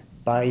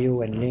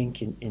bio and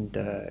link in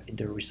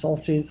the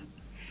resources.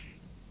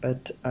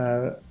 But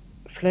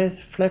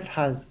Flef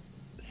has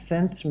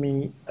sent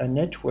me a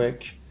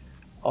network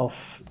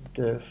of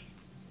the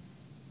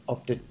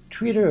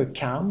Twitter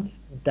accounts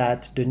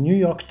that the New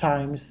York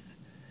Times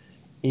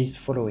is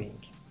following.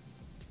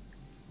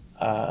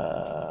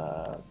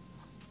 So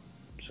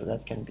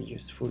that can be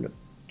useful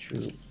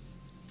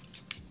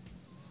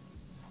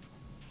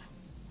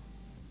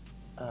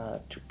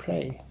to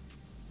play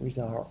with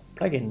our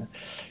plugin,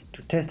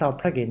 to test our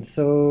plugin.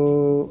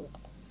 So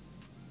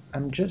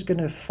I'm just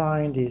gonna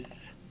find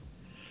this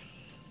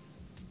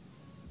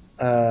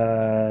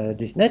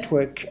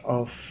network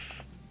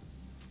of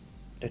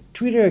the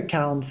Twitter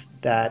accounts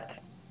that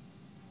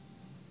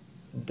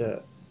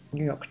the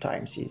New York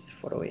Times is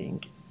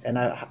following, and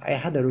I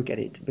had a look at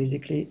it.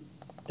 Basically,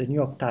 the New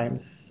York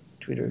Times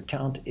Twitter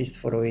account is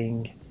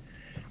following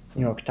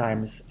New York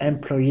Times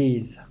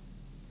employees.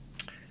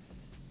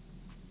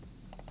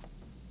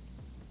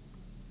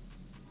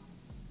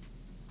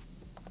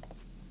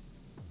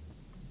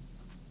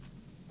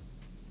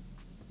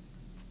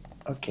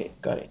 Okay,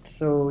 got it.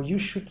 So you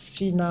should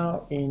see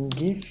now in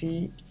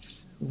Gephi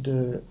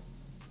the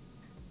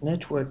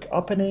network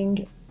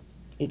opening.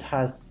 It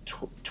has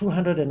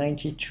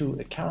 292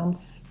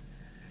 accounts,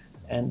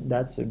 and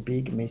that's a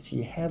big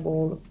messy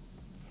hairball.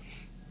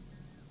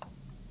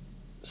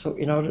 So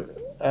in order,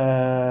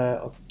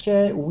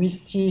 okay, we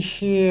see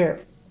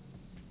here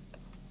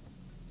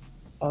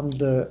on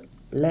the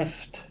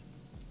left,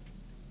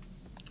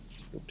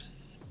 oops,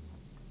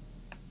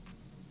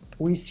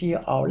 we see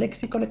our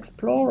lexical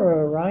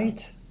explorer,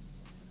 right,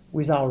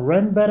 with our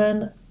run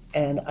button,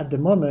 and at the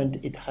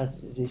moment it has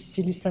this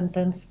silly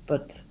sentence,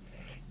 but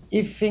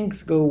if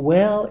things go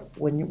well,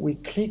 when we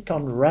click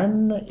on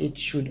run, it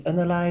should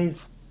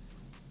analyze,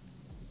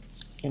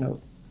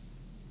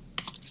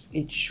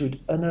 it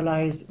should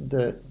analyze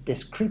the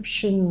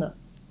description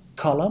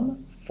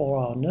column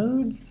for our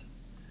nodes,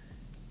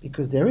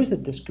 because there is a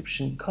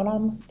description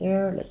column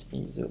there. Let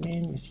me zoom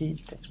in, you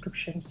see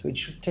description. So it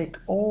should take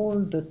all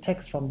the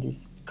text from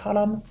this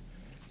column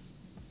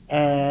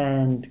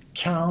and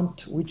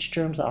count which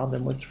terms are the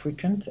most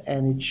frequent,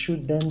 and it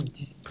should then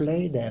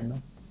display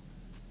them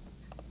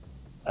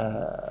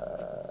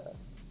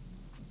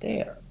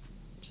there.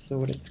 So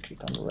let's click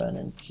on run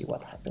and see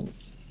what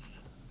happens.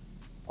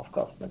 Of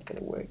course, not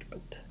gonna work,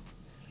 but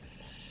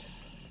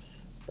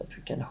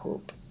we can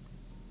hope.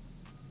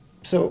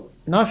 So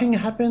nothing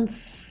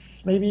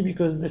happens, maybe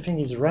because the thing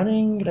is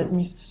running. Let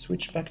me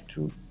switch back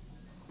to,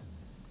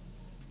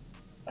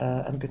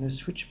 I'm gonna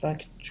switch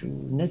back to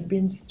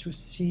NetBeans to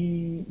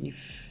see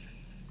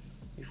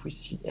if we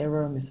see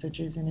error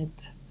messages in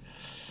it.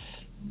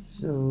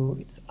 So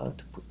it's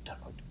output.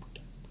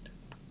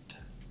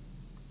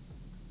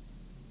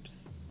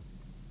 Oops.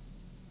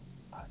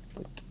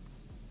 Output.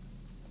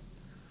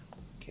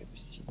 Okay, we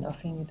see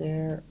nothing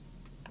there.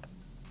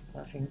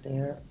 Nothing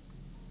there.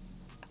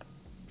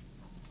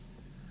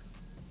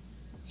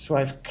 So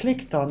I've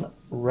clicked on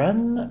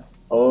run.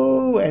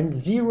 Oh, and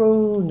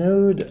zero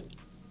nodes,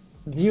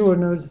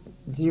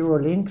 zero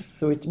links.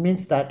 So it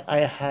means that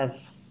I have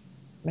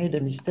made a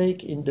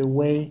mistake in the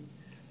way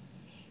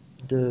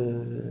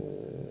the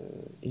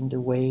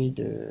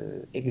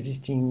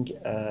existing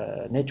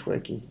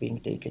network is being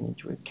taken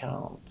into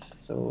account.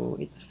 So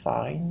it's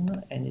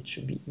fine, and it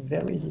should be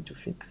very easy to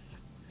fix.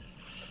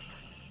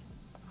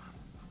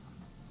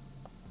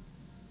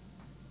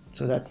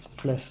 So that's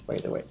Flef, by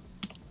the way,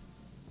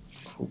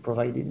 who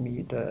provided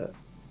me the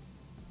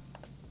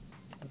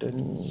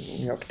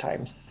New York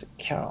Times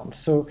account.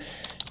 So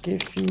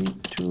Gephi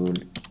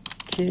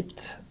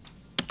toolkit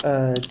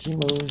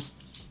demos.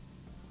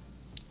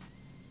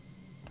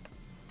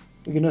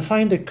 We're going to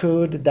find a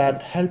code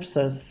that helps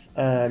us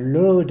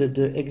load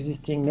the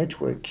existing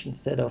network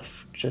instead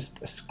of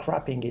just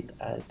scrapping it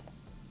as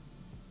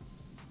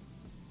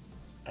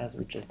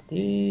we just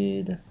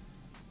did.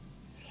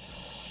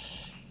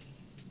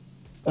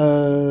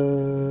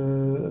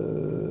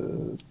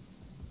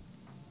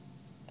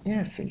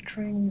 Yeah,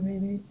 filtering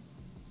maybe.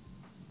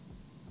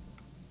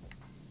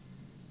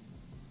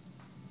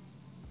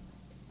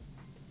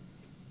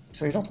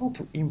 So I don't want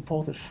to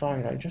import a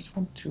file, I just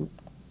want to,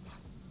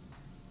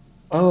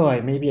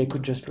 maybe I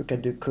could just look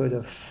at the code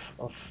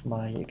of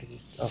my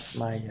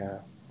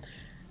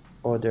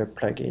other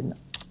plugin.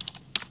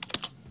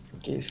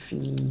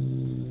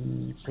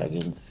 Gephi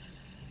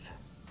plugins.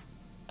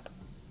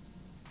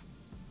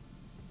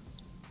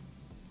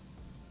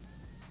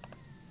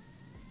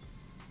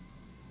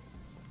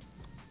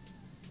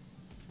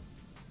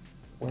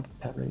 web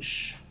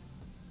publish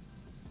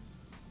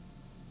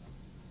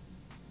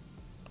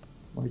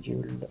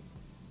module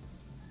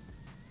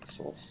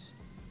source.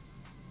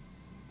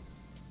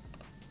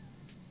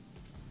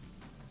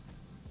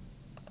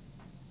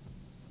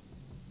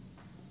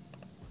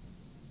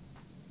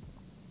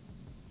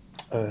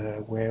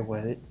 Where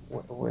was it?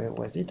 Where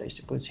was it? I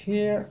suppose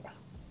here.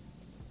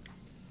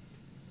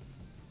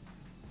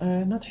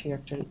 Not here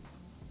actually.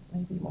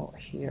 Maybe more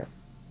here.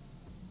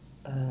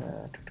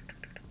 No.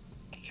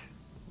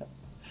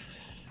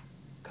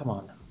 Come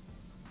on.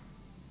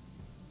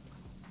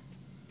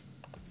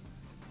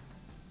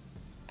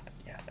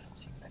 Yeah,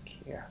 something like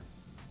here.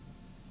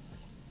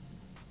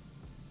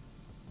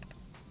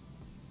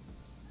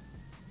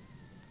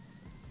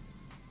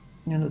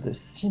 You know, the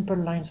simple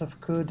lines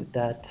of code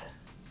that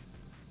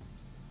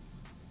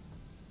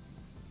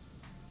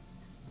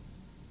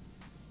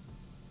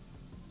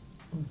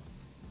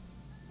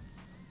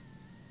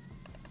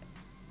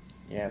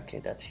yeah, okay,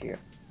 that's here.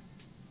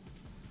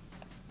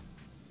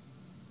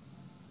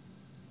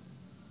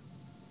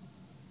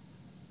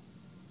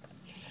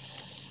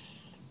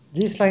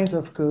 These lines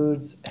of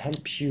codes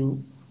help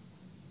you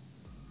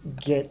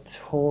get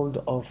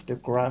hold of the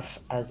graph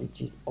as it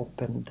is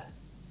opened.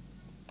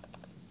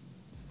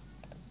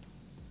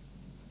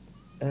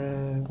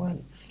 Well,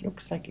 it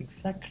looks like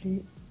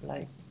exactly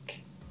like,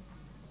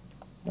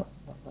 no,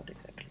 not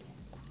exactly.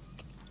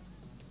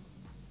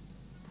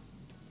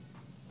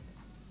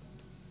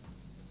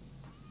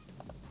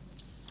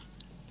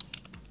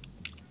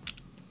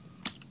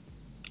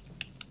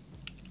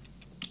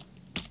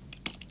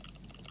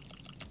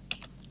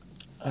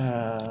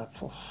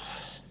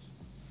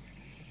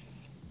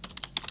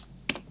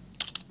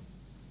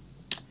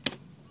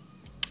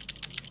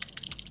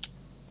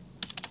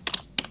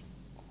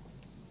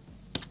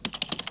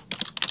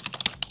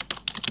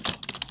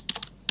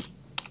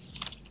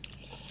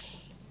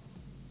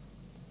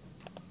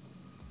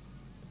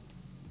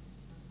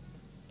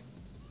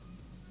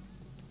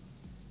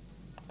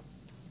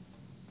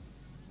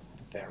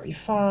 Very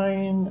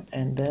fine,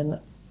 and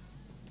then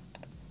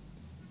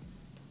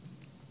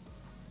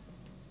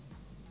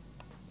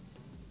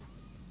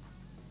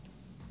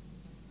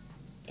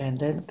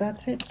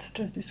that's it,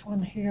 just this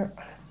one here.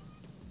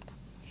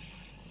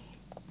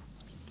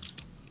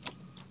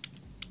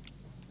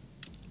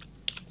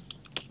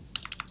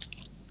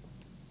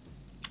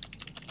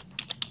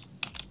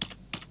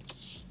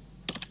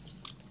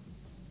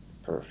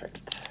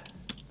 Perfect.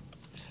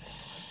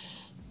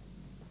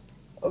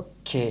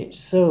 Okay,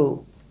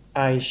 so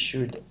I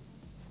should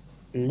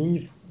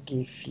leave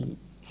Gephi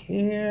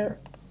here.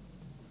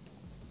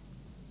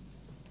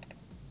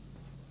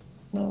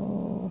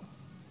 No,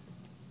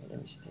 made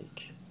a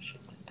mistake. Shit.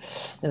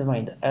 Never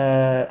mind.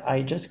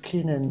 I just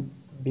clean and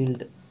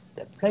build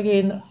the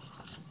plugin.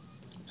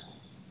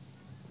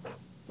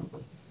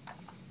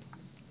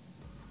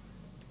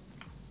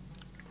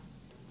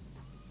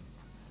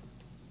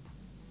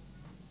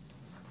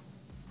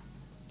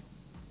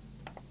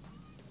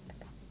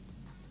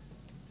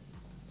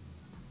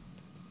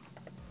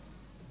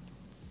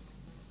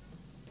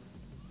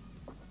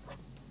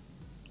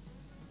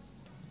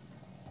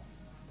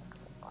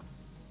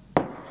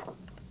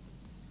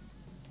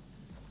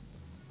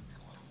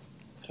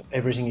 So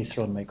everything is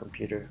slow on my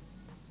computer.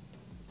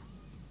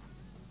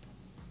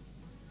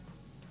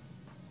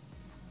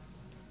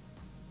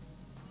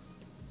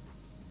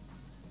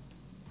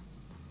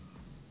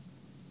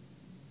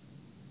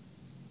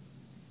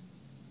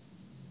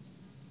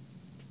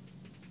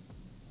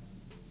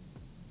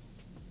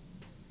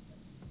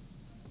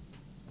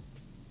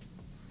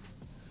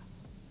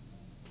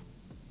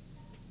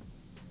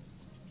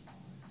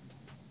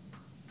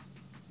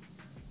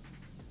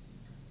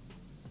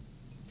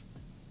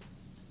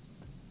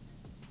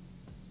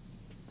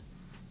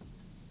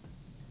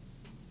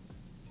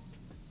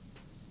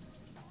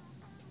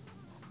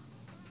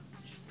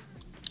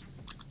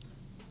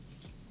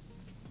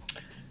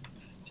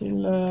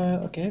 Still,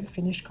 okay,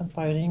 finished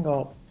compiling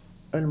or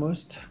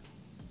almost.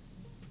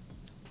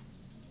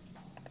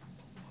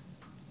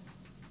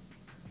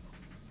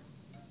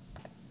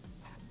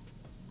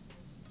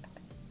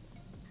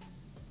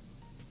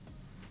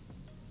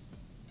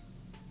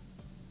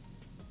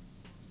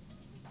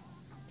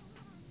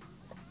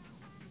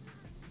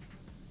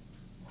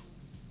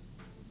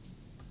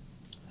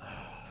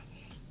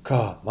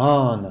 Come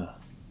on.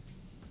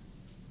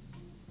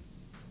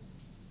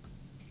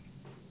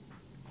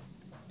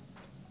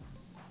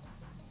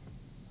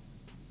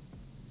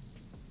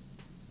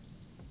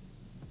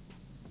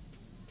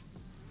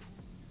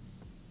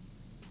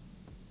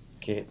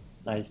 Okay,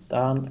 nice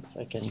done.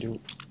 So I can do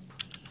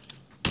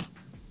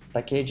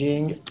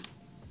packaging.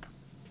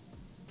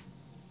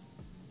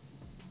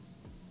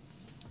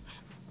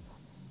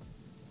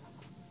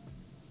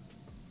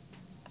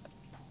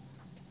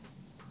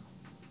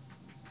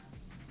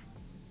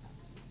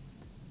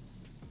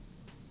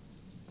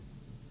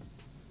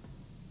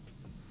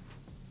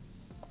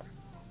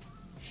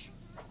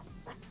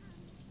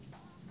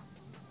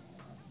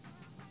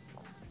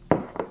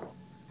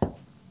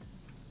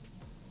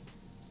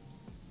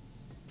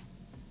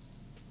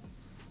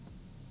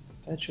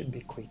 That should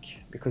be quick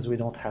because we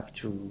don't have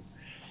to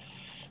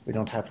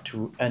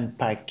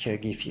unpack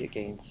Gephi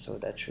again, so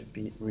that should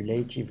be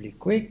relatively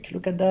quick.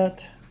 Look at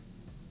that.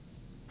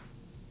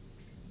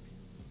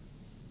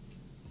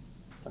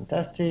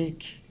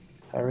 Fantastic.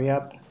 Hurry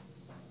up.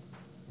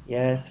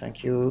 Yes,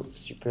 thank you.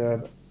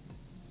 Superb.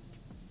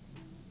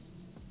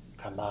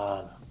 Come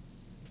on.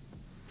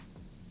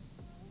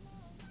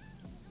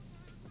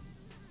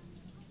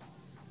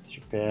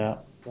 Super.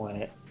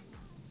 Ouais.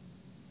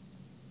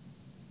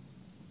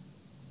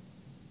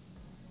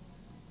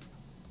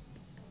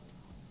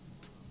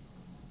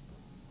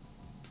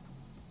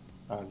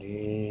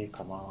 Allez,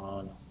 come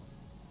on.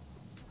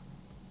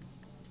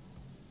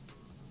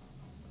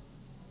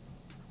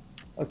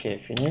 Okay,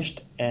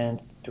 finished,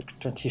 and took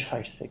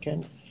 25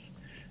 seconds.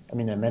 I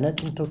mean a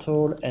minute in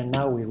total, and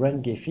now we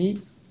run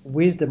Gephi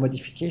with the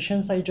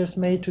modifications I just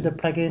made to the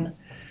plugin.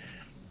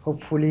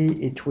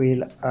 Hopefully it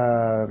will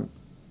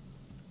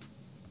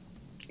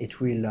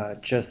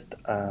just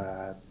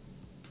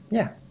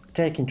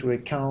take into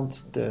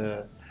account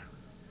the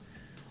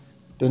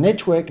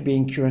network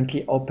being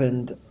currently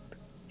opened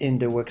in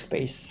the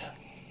workspace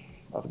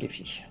of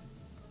Gephi.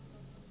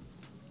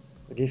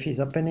 The Gephi is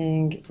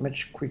opening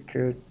much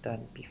quicker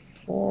than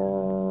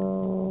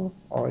before,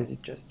 or is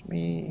it just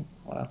me?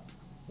 Well,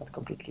 not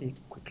completely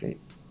quickly.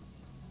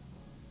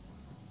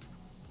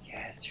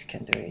 Yes, you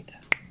can do it.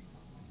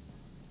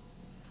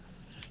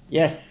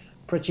 Yes,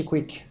 pretty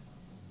quick.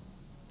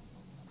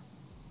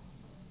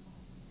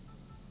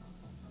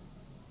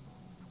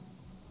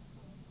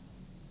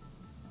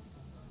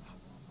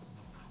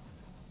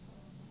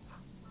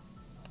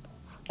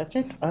 That's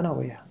it? Oh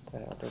no, yeah,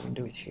 the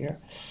window is here.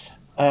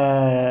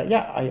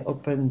 Yeah, I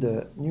opened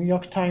the New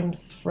York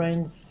Times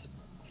Friends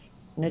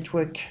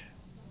network.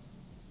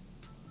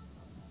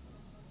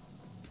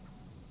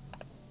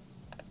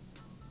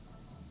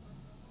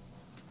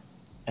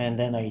 And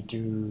then I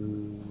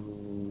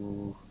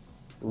do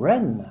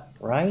run,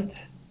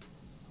 right?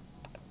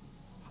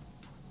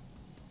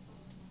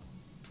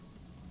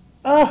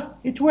 Ah,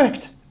 it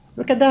worked.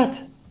 Look at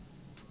that.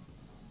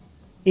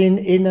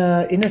 In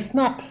a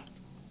snap.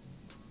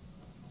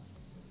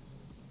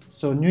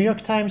 So New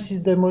York Times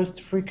is the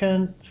most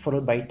frequent,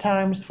 followed by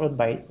Times, followed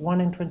by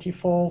 1 in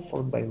 24,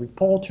 followed by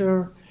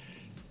Reporter,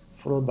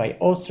 followed by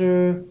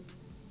Author.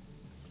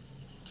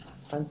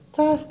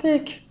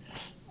 Fantastic.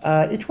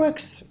 It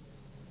works.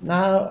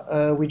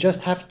 Now we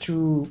just have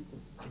to,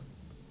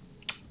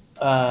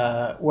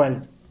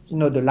 well,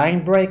 the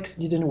line breaks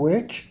didn't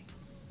work.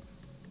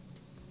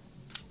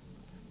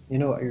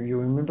 You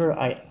remember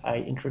I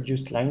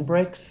introduced line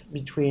breaks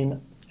between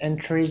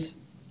entries,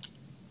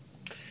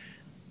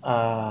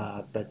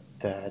 but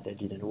that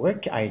didn't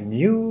work. I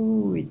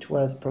knew it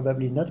was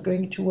probably not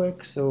going to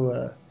work,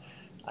 so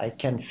I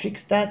can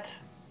fix that,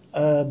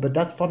 but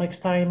that's for next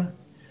time.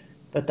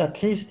 But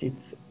at least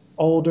it's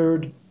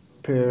ordered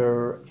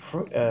per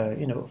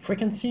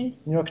frequency.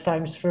 New York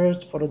Times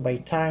first, followed by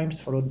Times,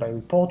 followed by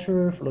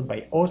Reporter, followed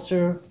by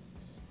Author.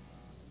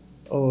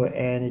 Oh,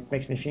 and it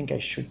makes me think I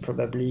should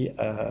probably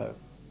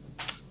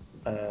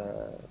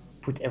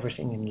put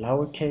everything in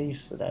lowercase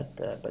so that,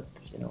 but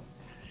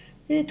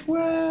it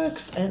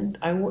works, and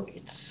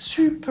it's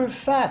super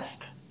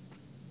fast.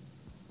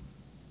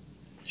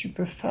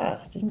 Super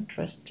fast,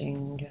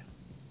 interesting.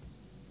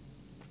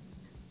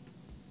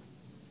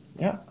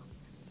 Yeah,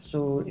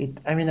 so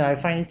I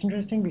find it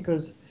interesting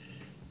because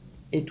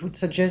it would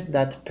suggest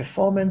that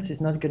performance is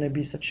not going to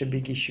be such a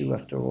big issue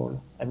after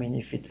all. I mean,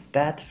 if it's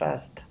that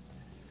fast,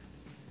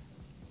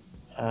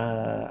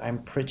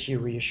 I'm pretty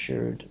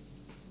reassured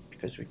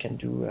because we can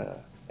do,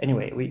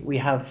 anyway, we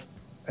have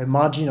a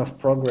margin of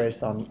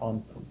progress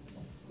on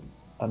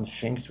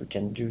things we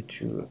can do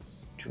to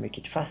make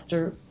it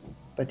faster,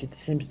 but it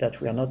seems that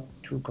we are not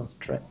too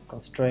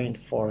constrained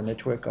for a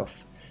network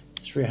of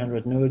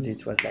 300 nodes.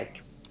 It was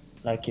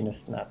like in a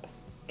snap.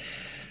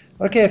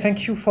 Okay,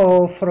 thank you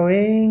for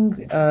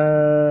following.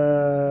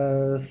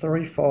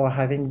 Sorry for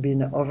having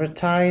been over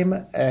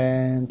time,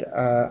 and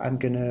I'm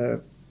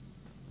gonna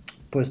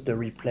post the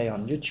replay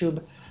on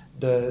YouTube.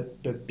 The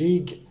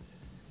big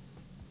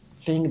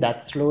thing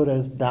that slowed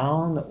us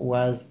down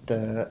was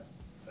the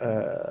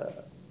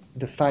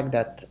fact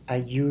that I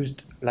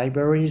used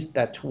libraries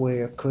that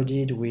were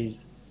coded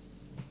with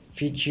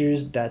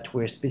features that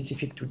were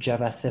specific to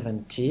Java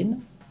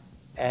 17,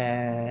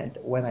 and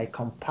when I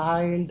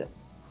compiled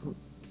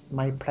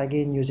my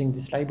plugin using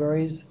these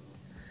libraries,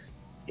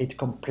 it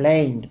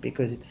complained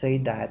because it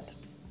said that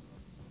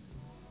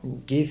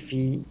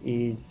Gephi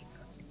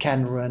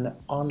can run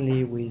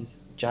only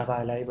with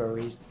Java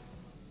libraries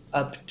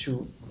up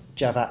to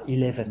Java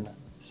 11.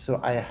 So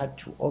I had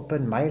to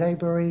open my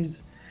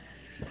libraries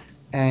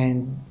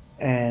and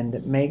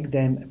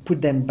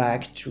put them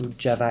back to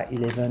Java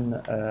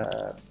 11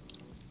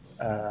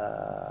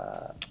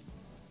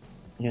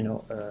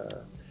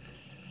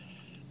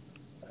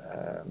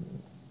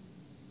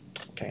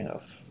 kind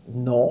of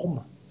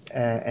norm,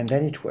 and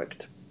then it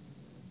worked.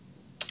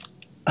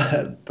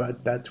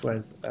 But that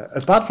was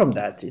apart from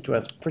that, it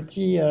was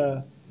pretty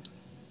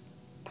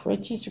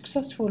pretty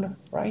successful,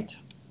 right?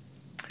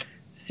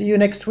 See you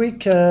next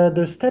week.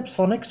 The steps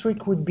for next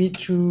week would be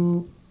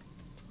to,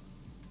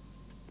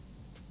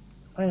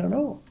 I don't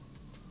know,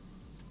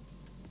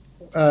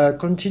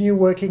 continue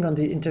working on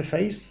the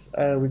interface.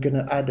 We're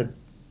gonna add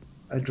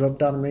a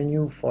drop-down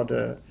menu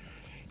for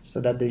so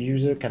that the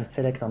user can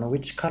select on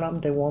which column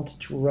they want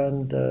to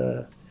run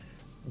the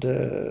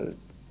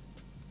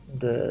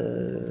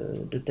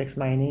text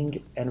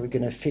mining, and we're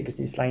gonna fix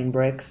these line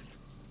breaks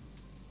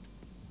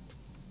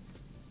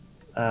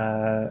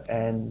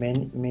and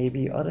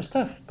maybe other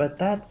stuff. But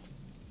that's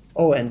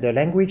and the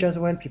language as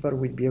well. People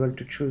will be able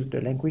to choose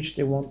the language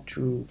they want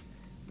to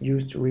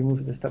use to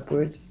remove the stop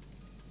words.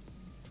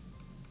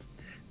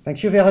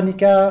 Thank you,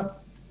 Veronica.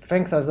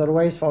 Thanks as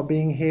always for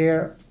being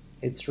here.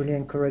 It's really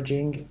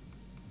encouraging.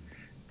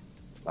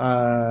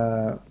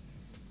 Yeah,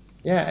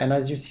 and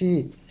as you see,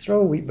 it's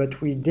slow,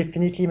 but we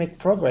definitely make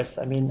progress.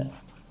 I mean,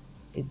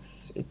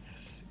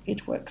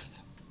 it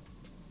works.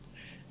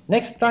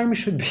 Next time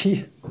should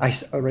be, I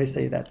always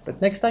say that, but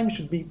next time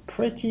should be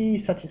pretty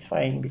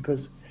satisfying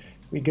because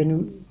we're going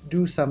to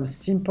do some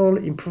simple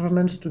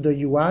improvements to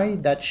the UI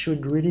that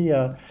should really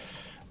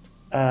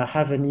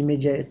have an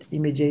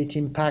immediate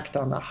impact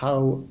on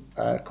how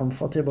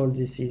comfortable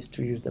this is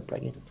to use the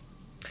plugin.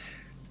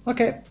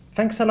 Okay,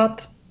 thanks a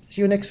lot.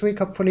 See you next week,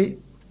 hopefully.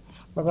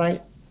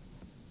 Bye-bye.